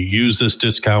it if you use this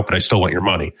discount, but I still want your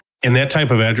money. And that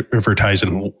type of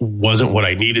advertising wasn't what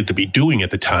I needed to be doing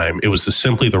at the time. It was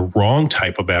simply the wrong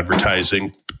type of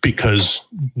advertising because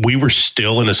we were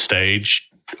still in a stage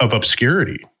of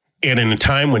obscurity. And in a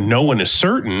time when no one is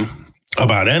certain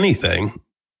about anything,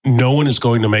 no one is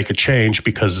going to make a change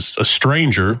because a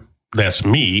stranger, that's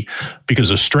me,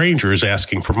 because a stranger is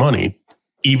asking for money,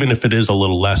 even if it is a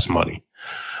little less money.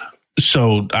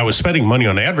 So I was spending money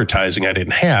on advertising I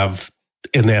didn't have,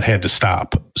 and that had to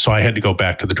stop. So I had to go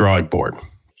back to the drawing board.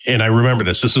 And I remember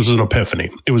this was an epiphany.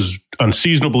 It was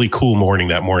unseasonably cool morning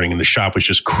that morning, and the shop was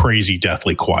just crazy,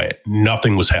 deathly quiet.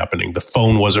 Nothing was happening. The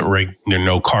phone wasn't ringing. There were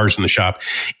no cars in the shop.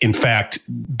 In fact,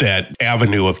 that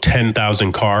avenue of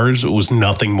 10,000 cars was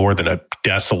nothing more than a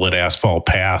desolate asphalt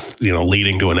path,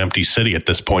 leading to an empty city at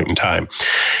this point in time.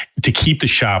 To keep the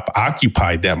shop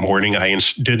occupied that morning, I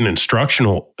did an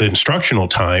instructional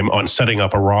time on setting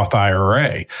up a Roth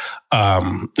IRA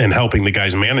and helping the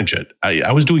guys manage it.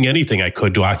 I was doing anything I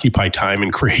could to occupy time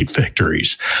and create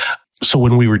victories. So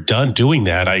when we were done doing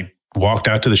that, I walked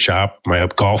out to the shop. My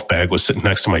golf bag was sitting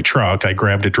next to my truck. I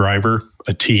grabbed a driver,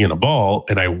 a tee, and a ball,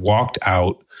 and I walked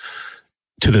out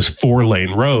to this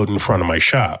 4-lane road in front of my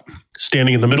shop.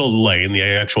 Standing in the middle of the lane, the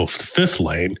actual 5th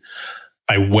lane,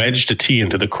 I wedged a tee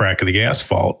into the crack of the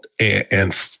asphalt,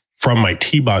 and from my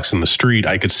tee box in the street,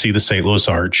 I could see the St. Louis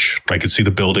Arch. I could see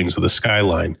the buildings of the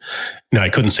skyline. Now, I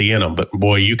couldn't see in them, but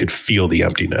boy, you could feel the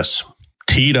emptiness.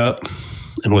 Teed up,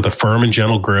 and with a firm and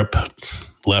gentle grip,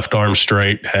 left arm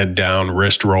straight, head down,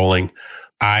 wrist rolling,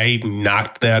 I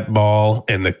knocked that ball,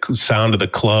 and the sound of the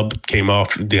club came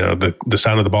off, the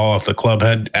sound of the ball off the club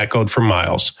head echoed for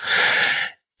miles.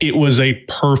 It was a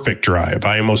perfect drive.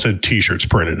 I almost had T-shirts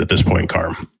printed at this point,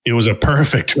 Carm. It was a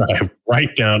perfect drive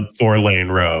right down 4-lane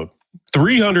road.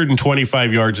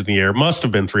 325 yards in the air. Must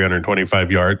have been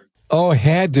 325 yards. Oh,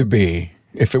 had to be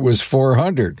if it was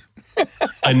 400.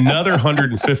 Another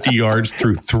 150 yards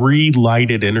through 3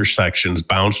 lighted intersections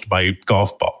bounced by a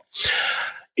golf ball.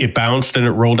 It bounced and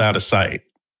it rolled out of sight.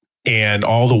 And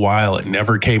all the while, it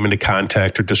never came into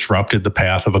contact or disrupted the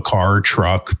path of a car,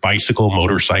 truck, bicycle,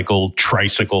 motorcycle,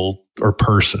 tricycle, or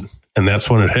person. And that's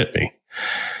when it hit me.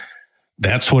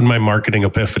 That's when my marketing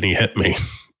epiphany hit me.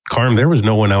 Carm, there was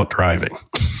no one out driving.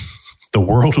 The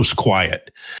world was quiet.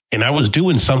 And I was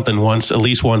doing something at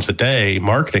least once a day,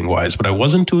 marketing-wise, but I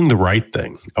wasn't doing the right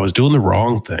thing. I was doing the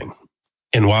wrong thing.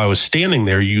 And while I was standing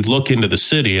there, you look into the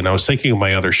city, and I was thinking of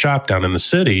my other shop down in the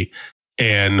city,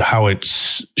 and how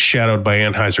it's shadowed by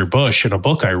Anheuser-Busch in a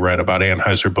book I read about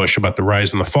Anheuser-Busch, about the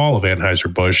rise and the fall of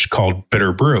Anheuser-Busch called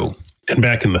Bitter Brew. And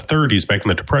back in the 30s, back in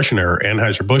the Depression era,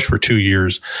 Anheuser-Busch for 2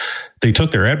 years, they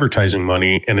took their advertising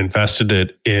money and invested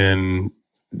it in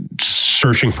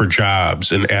searching for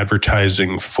jobs and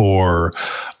advertising for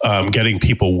getting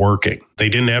people working. They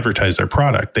didn't advertise their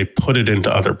product. They put it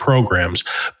into other programs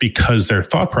because their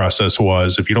thought process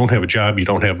was, if you don't have a job, you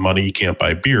don't have money, you can't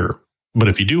buy beer. But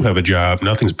if you do have a job,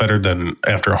 nothing's better than,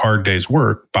 after a hard day's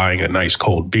work, buying a nice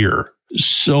cold beer.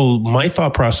 So my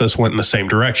thought process went in the same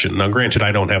direction. Now, granted,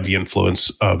 I don't have the influence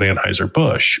of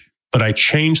Anheuser-Busch, but I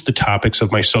changed the topics of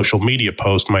my social media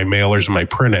posts, my mailers, and my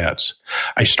print ads.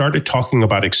 I started talking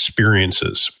about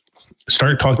experiences.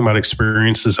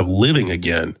 Of living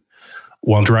again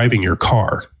while driving your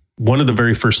car. One of the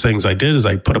very first things I did is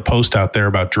I put a post out there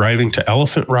about driving to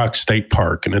Elephant Rock State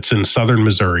Park, and it's in southern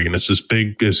Missouri, and it's this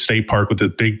big state park with the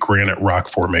big granite rock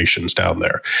formations down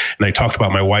there. And I talked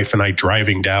about my wife and I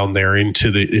driving down there into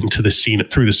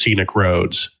the scenic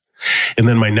roads. And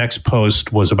then my next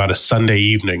post was about a Sunday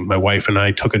evening. My wife and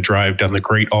I took a drive down the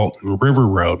Great Alton River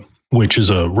Road, which is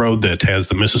a road that has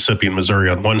the Mississippi and Missouri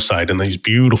on one side and these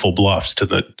beautiful bluffs to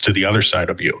the other side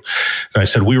of you. And I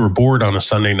said, we were bored on a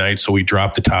Sunday night, so we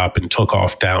dropped the top and took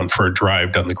off down for a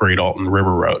drive down the Great Alton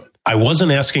River Road. I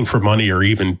wasn't asking for money or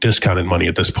even discounted money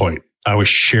at this point. I was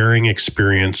sharing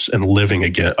experience and living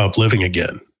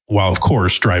again, while, of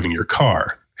course, driving your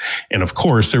car. And of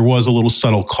course, there was a little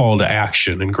subtle call to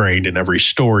action ingrained in every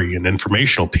story and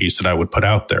informational piece that I would put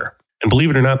out there. And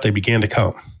believe it or not, they began to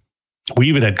come. We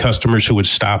even had customers who would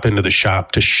stop into the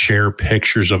shop to share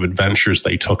pictures of adventures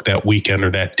they took that weekend or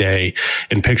that day,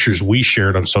 and pictures we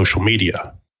shared on social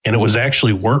media. And it was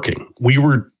actually working. We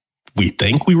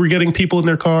think we were getting people in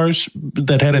their cars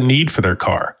that had a need for their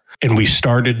car. And we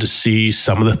started to see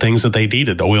some of the things that they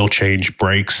needed, the oil change,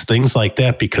 brakes, things like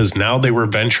that, because now they were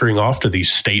venturing off to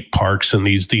these state parks and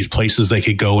these places they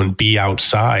could go and be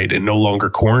outside and no longer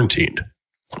quarantined.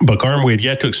 But Carm, we had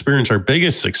yet to experience our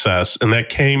biggest success, and that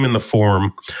came in the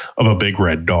form of a big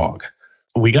red dog.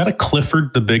 We got a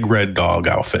Clifford the Big Red Dog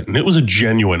outfit, and it was a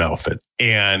genuine outfit.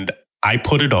 And I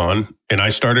put it on and I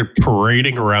started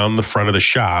parading around the front of the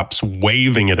shops,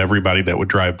 waving at everybody that would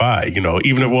drive by, even if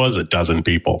it was a dozen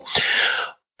people.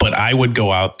 But I would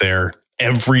go out there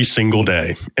every single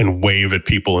day and wave at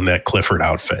people in that Clifford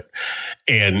outfit.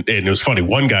 And it was funny.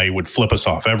 One guy would flip us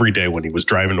off every day when he was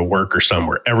driving to work or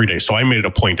somewhere every day. So I made it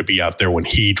a point to be out there when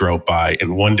he drove by.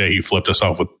 And one day he flipped us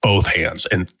off with both hands.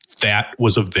 And that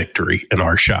was a victory in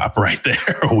our shop right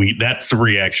there. That's the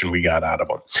reaction we got out of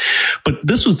them. But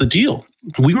this was the deal.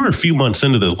 We were a few months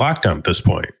into the lockdown at this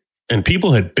point, and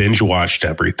people had binge watched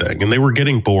everything and they were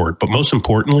getting bored. But most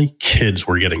importantly, kids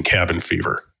were getting cabin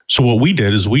fever. So what we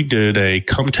did is we did a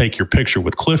come take your picture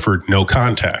with Clifford, no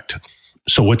contact.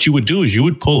 So what you would do is you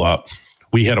would pull up.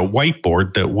 We had a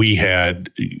whiteboard that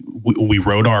we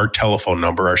wrote our telephone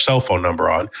number, our cell phone number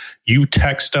on. You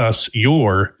text us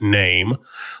your name.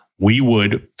 We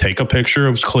would take a picture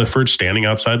of Clifford standing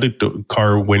outside the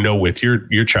car window with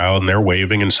your child, and they're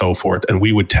waving and so forth. And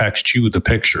we would text you the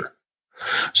picture.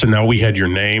 So now we had your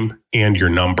name and your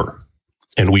number,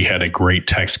 and we had a great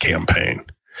text campaign.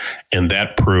 And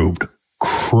that proved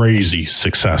crazy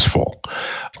successful.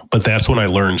 But that's when I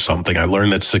learned something. I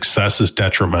learned that success is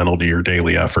detrimental to your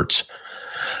daily efforts,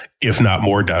 if not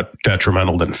more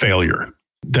detrimental than failure.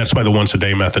 That's why the once a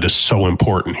day method is so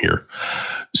important here.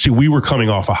 See, we were coming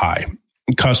off a high.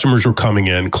 Customers were coming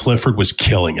in. Clifford was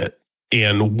killing it.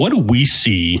 And what do we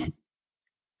see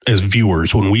as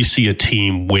viewers when we see a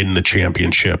team win the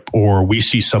championship or we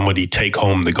see somebody take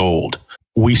home the gold?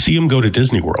 We see them go to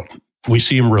Disney World. We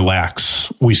see him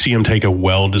relax. We see him take a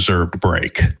well-deserved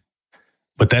break.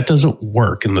 But that doesn't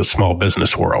work in the small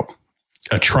business world.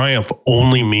 A triumph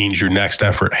only means your next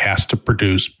effort has to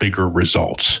produce bigger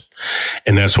results.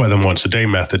 And that's why the once-a-day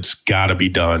method's got to be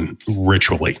done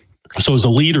ritually. So as a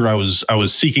leader, I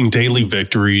was seeking daily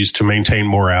victories to maintain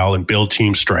morale and build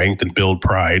team strength and build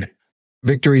pride.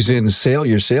 Victories in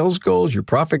your sales goals, your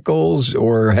profit goals,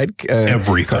 or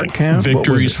everything. Car count?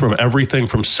 Victories from everything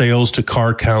from sales to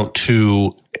car count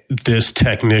to this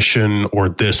technician or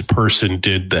this person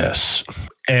did this.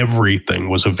 Everything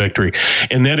was a victory.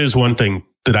 And that is one thing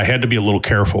that I had to be a little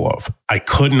careful of. I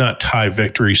could not tie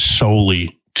victory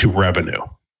solely to revenue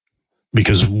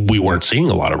because we weren't seeing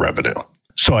a lot of revenue.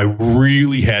 So I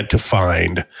really had to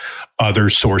find other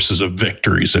sources of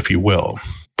victories, if you will.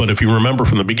 But if you remember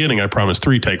from the beginning, I promised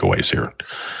 3 takeaways here.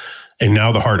 And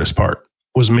now the hardest part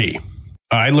was me.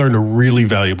 I learned a really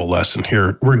valuable lesson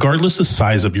here, regardless the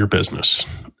size of your business.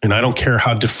 And I don't care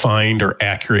how defined or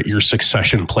accurate your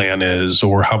succession plan is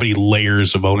or how many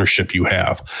layers of ownership you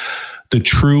have. The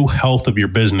true health of your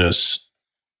business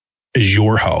is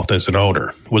your health as an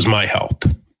owner, was my health.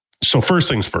 So first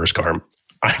things first, Carm.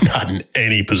 I'm not in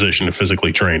any position to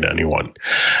physically train anyone.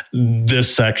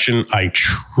 This section, I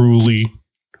truly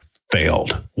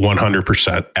failed.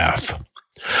 100% F.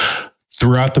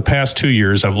 Throughout the past 2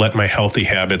 years, I've let my healthy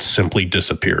habits simply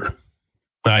disappear.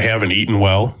 I haven't eaten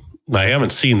well. I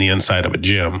haven't seen the inside of a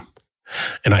gym.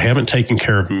 And I haven't taken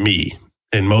care of me.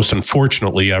 And most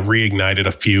unfortunately, I've reignited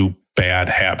a few bad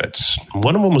habits.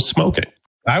 One of them was smoking.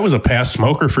 I was a past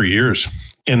smoker for years.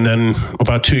 And then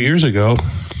about 2 years ago,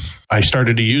 I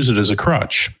started to use it as a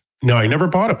crutch. Now, I never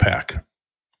bought a pack.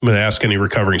 But ask any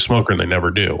recovering smoker, and they never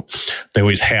do. They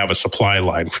always have a supply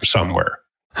line from somewhere.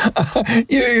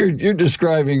 You're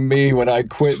describing me when I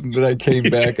quit and then I came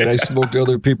back and I smoked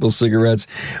other people's cigarettes.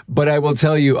 But I will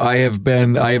tell you, I have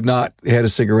not had a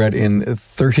cigarette in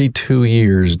 32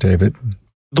 years, David.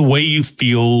 The way you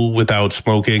feel without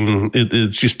smoking,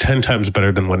 it's just 10 times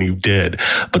better than when you did.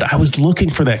 But I was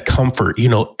looking for that comfort.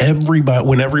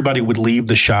 When everybody would leave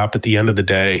the shop at the end of the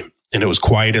day, and it was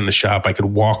quiet in the shop, I could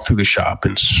walk through the shop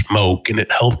and smoke, and it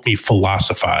helped me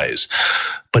philosophize.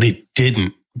 But it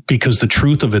didn't, because the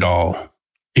truth of it all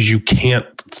is you can't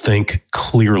think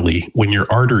clearly when your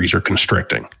arteries are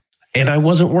constricting. And I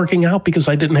wasn't working out because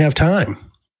I didn't have time.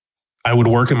 I would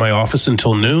work in my office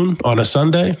until noon on a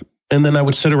Sunday, and then I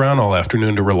would sit around all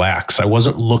afternoon to relax. I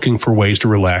wasn't looking for ways to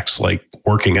relax, like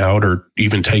working out or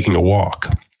even taking a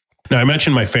walk. Now, I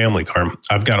mentioned my family, Carm.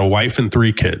 I've got a wife and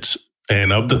 3 kids.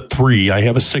 And of the 3, I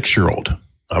have a 6-year-old.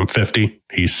 I'm 50.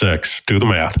 He's 6. Do the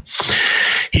math.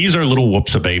 He's our little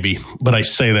whoops-a-baby. But I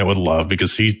say that with love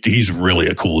because he's really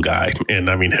a cool guy. And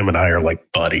I mean, him and I are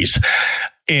like buddies.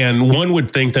 And one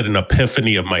would think that an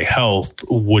epiphany of my health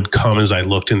would come as I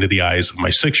looked into the eyes of my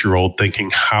 6-year-old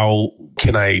thinking, how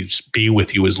can I be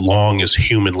with you as long as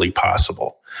humanly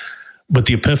possible? But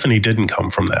the epiphany didn't come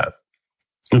from that.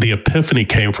 The epiphany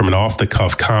came from an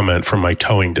off-the-cuff comment from my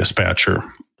towing dispatcher.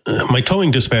 My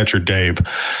towing dispatcher, Dave,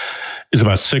 is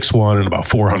about 6'1" and about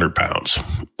 400 pounds.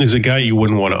 Is a guy you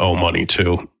wouldn't want to owe money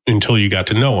to until you got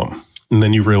to know him. And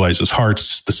then you realize his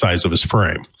heart's the size of his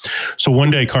frame. So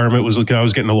one day, Carm, it was like I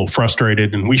was getting a little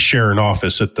frustrated, and we share an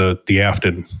office at the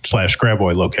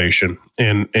Afton/Grabois location.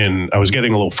 And I was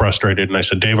getting a little frustrated, and I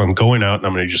said, Dave, I'm going out and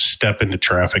I'm going to just step into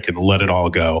traffic and let it all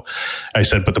go. I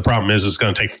said, but the problem is it's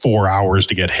going to take 4 hours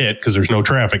to get hit because there's no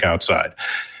traffic outside.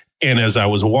 And as I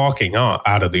was walking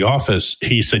out of the office,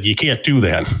 he said, you can't do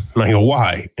that. And I go,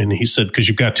 why? And he said, because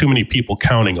you've got too many people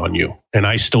counting on you, and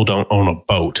I still don't own a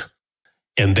boat.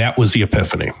 And that was the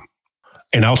epiphany.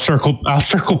 And I'll circle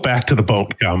back to the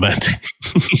boat comment.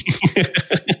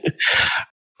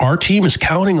 Our team is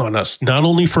counting on us, not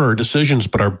only for our decisions,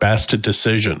 but our best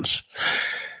decisions.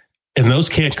 And those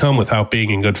can't come without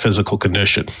being in good physical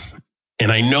condition.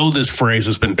 And I know this phrase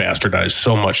has been bastardized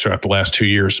so much throughout the last 2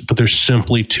 years, but there's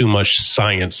simply too much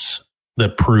science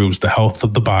that proves the health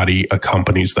of the body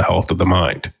accompanies the health of the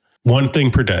mind. One thing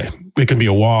per day. It can be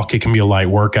a walk. It can be a light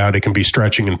workout. It can be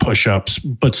stretching and push-ups,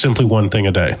 but simply one thing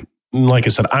a day. Like I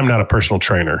said, I'm not a personal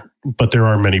trainer, but there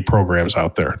are many programs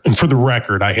out there. And for the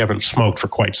record, I haven't smoked for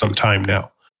quite some time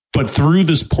now. But through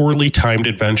this poorly timed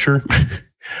adventure,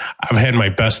 I've had my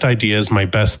best ideas, my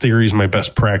best theories, my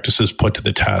best practices put to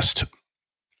the test.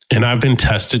 And I've been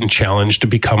tested and challenged to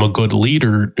become a good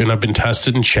leader. And I've been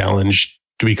tested and challenged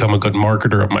to become a good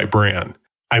marketer of my brand.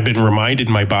 I've been reminded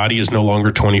my body is no longer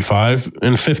 25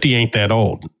 and 50 ain't that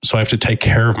old. So I have to take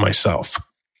care of myself.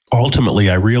 Ultimately,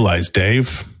 I realized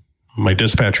Dave, my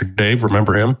dispatcher, Dave,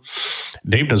 remember him?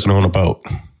 Dave doesn't own a boat.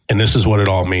 And this is what it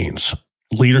all means.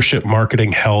 Leadership,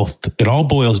 marketing, health, it all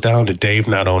boils down to Dave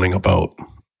not owning a boat.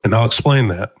 And I'll explain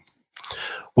that.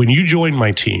 When you join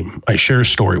my team, I share a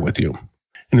story with you.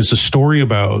 And it's a story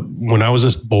about when I was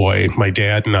a boy, my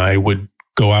dad and I would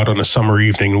go out on a summer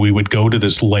evening. We would go to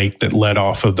this lake that led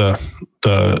off of the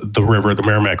river, the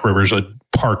Merrimack River. There's a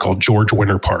park called George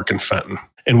Winter Park in Fenton.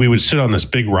 And we would sit on this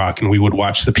big rock and we would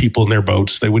watch the people in their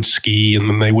boats. They would ski and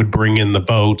then they would bring in the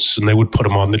boats and they would put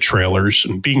them on the trailers.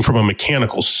 And being from a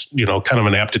mechanical, kind of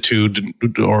an aptitude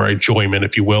or enjoyment,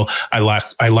 if you will, I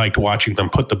liked watching them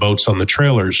put the boats on the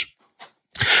trailers.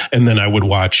 And then I would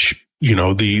watch,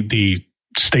 the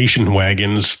station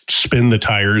wagons spin the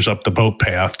tires up the boat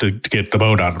path to get the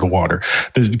boat out of the water.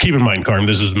 Keep in mind, Carm,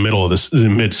 this is the middle of the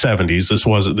mid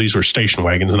 70s. These were station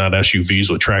wagons, not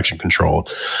SUVs with traction control.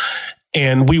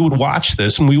 And we would watch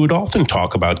this and we would often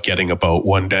talk about getting a boat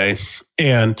one day.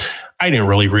 And I didn't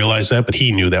really realize that, but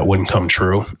he knew that wouldn't come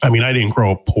true. I mean, I didn't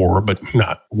grow up poor, but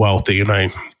not wealthy. And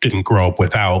I didn't grow up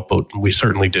without, but we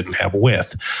certainly didn't have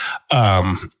with.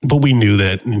 But we knew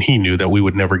that, and he knew that we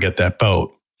would never get that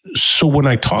boat. So when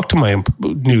I talk to my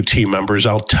new team members,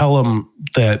 I'll tell them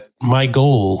that my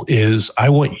goal is I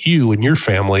want you and your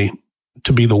family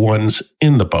to be the ones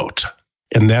in the boat.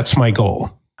 And that's my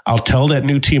goal. I'll tell that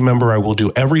new team member I will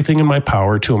do everything in my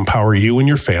power to empower you and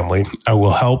your family. I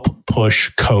will help,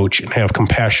 push, coach, and have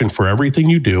compassion for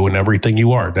everything you do and everything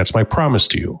you are. That's my promise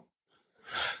to you.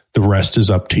 The rest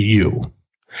is up to you.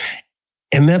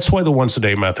 And that's why the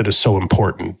once-a-day method is so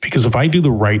important, because if I do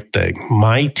the right thing,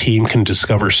 my team can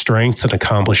discover strengths and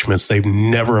accomplishments they've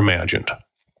never imagined.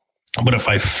 But if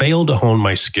I fail to hone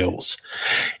my skills,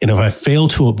 and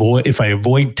if I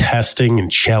avoid testing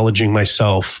and challenging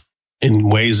myself in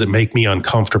ways that make me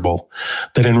uncomfortable,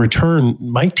 then in return,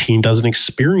 my team doesn't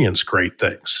experience great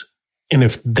things. And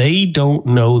if they don't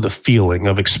know the feeling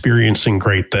of experiencing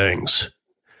great things,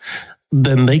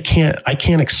 then I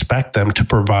can't expect them to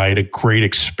provide a great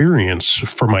experience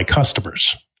for my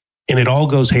customers. And it all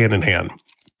goes hand in hand.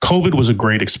 COVID was a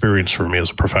great experience for me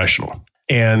as a professional.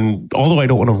 And although I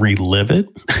don't want to relive it,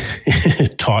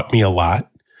 it taught me a lot.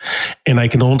 And I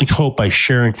can only hope by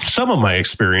sharing some of my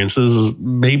experiences,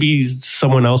 maybe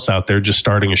someone else out there just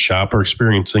starting a shop or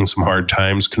experiencing some hard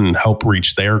times can help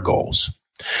reach their goals.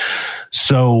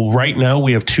 So right now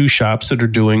we have 2 shops that are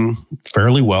doing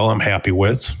fairly well. I'm happy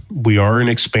with. We are in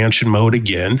expansion mode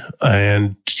again.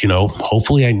 And,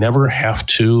 hopefully I never have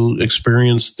to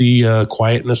experience the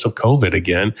quietness of COVID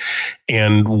again.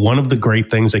 And one of the great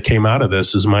things that came out of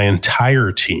this is my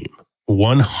entire team,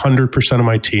 100% of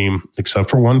my team, except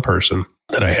for one person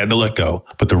that I had to let go.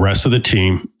 But the rest of the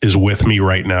team is with me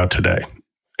right now today.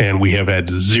 And we have had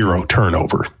 0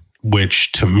 turnover,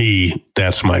 which to me,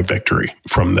 that's my victory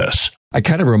from this. I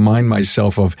kind of remind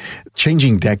myself of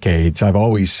changing decades. I've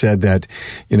always said that,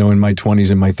 in my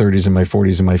 20s and my 30s and my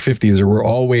 40s and my 50s, there were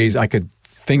always, I could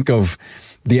think of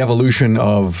the evolution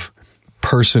of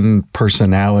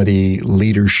personality,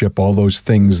 leadership, all those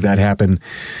things that happen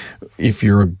if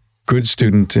you're a good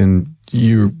student and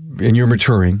you're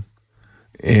maturing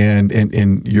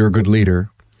and you're a good leader.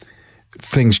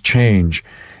 things change.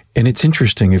 And it's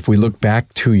interesting, if we look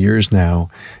back 2 years now,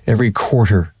 every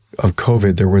quarter of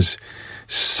COVID, there was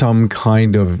some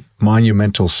kind of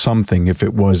monumental something. If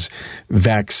it was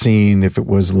vaccine, if it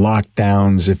was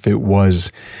lockdowns, if it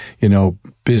was,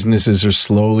 businesses are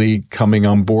slowly coming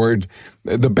on board.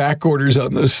 The back orders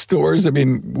on those stores,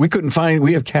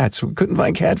 we have cats. We couldn't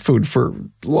find cat food for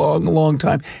a long, long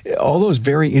time. All those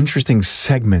very interesting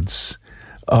segments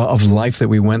of life that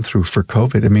we went through for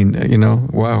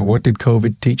COVID. Wow, what did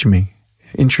COVID teach me?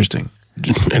 Interesting.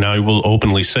 And I will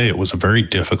openly say it was a very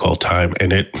difficult time,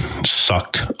 and it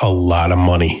sucked a lot of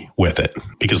money with it.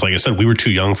 Because like I said, we were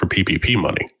too young for PPP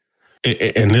money.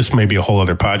 And this may be a whole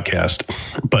other podcast,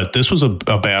 but this was a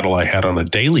battle I had on a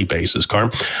daily basis,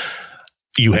 Carm.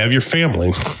 You have your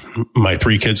family, my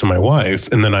 3 kids and my wife,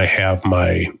 and then I have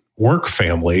my work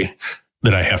family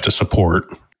that I have to support.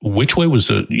 Which way was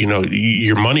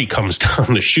your money comes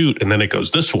down the chute and then it goes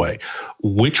this way.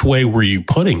 Which way were you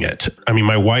putting it?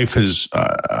 My wife is,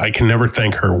 I can never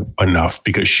thank her enough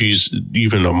because she's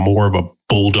even more of a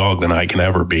bulldog than I can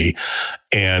ever be.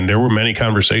 And there were many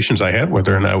conversations I had with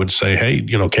her, and I would say, hey,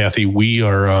 Kathy,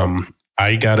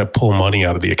 I got to pull money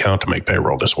out of the account to make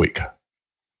payroll this week.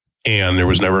 And there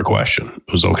was never a question.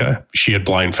 It was okay. She had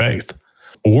blind faith.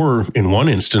 Or in one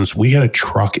instance, we had a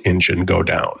truck engine go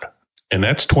down. And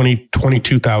that's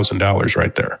 $22,000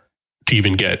 right there to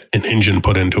even get an engine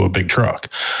put into a big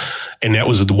truck. And that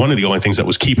was one of the only things that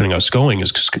was keeping us going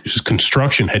is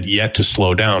construction had yet to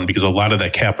slow down because a lot of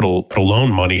that capital loan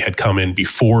money had come in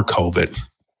before COVID.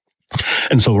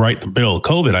 And so right in the middle of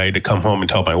COVID, I had to come home and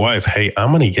tell my wife, hey,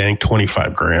 I'm going to yank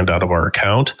 $25,000 out of our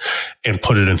account and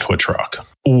put it into a truck.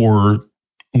 Or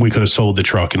we could have sold the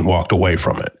truck and walked away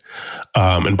from it.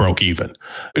 And broke even.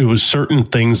 It was certain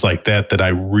things like that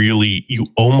you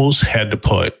almost had to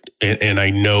put, and I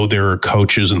know there are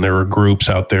coaches and there are groups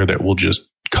out there that will just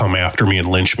come after me and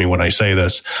lynch me when I say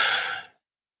this.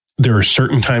 There are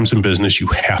certain times in business you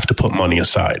have to put money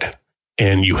aside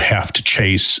and you have to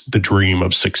chase the dream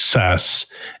of success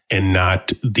and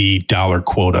not the dollar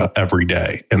quota every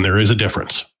day. And there is a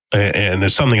difference. And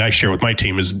it's something I share with my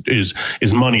team is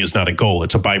money is not a goal.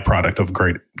 It's a byproduct of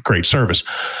great service.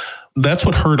 That's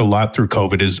what hurt a lot through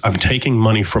COVID is I'm taking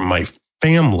money from my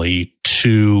family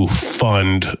to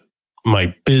fund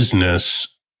my business,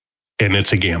 and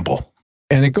it's a gamble.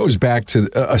 And it goes back to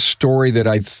a story that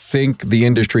I think the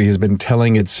industry has been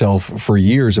telling itself for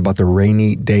years about the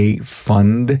rainy day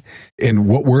fund. And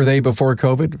what were they before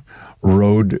COVID?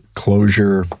 Road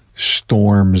closure,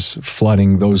 storms,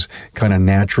 flooding, those kind of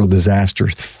natural disaster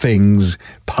things,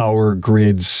 power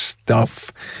grid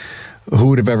stuff. Who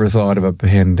would have ever thought of a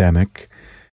pandemic?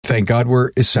 Thank God we're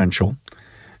essential.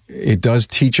 It does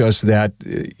teach us that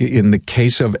in the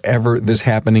case of ever this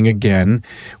happening again,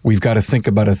 we've got to think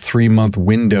about a 3-month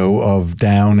window of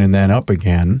down and then up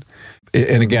again.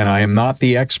 And again, I am not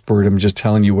the expert. I'm just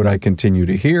telling you what I continue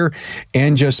to hear.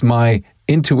 And just my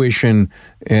intuition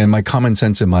and my common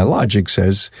sense and my logic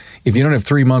says, if you don't have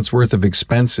 3 months worth of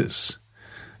expenses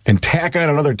and tack on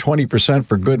another 20%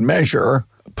 for good measure,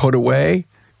 put away,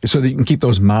 so that you can keep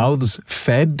those mouths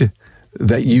fed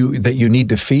that you need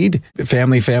to feed,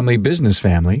 family, business,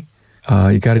 family.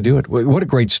 You got to do it. What a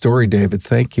great story, David.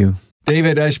 Thank you.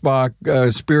 David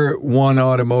Eschbach, Spirt One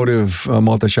Automotive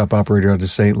multi-shop operator out of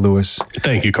St. Louis.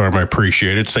 Thank you, Carm. I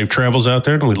appreciate it. Safe travels out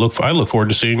there, and I look forward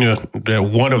to seeing you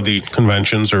at one of the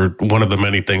conventions or one of the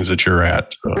many things that you're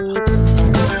at.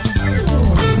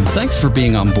 Thanks for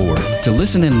being on board to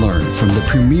listen and learn from the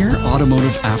premier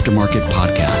automotive aftermarket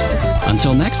podcast.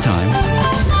 Until next time,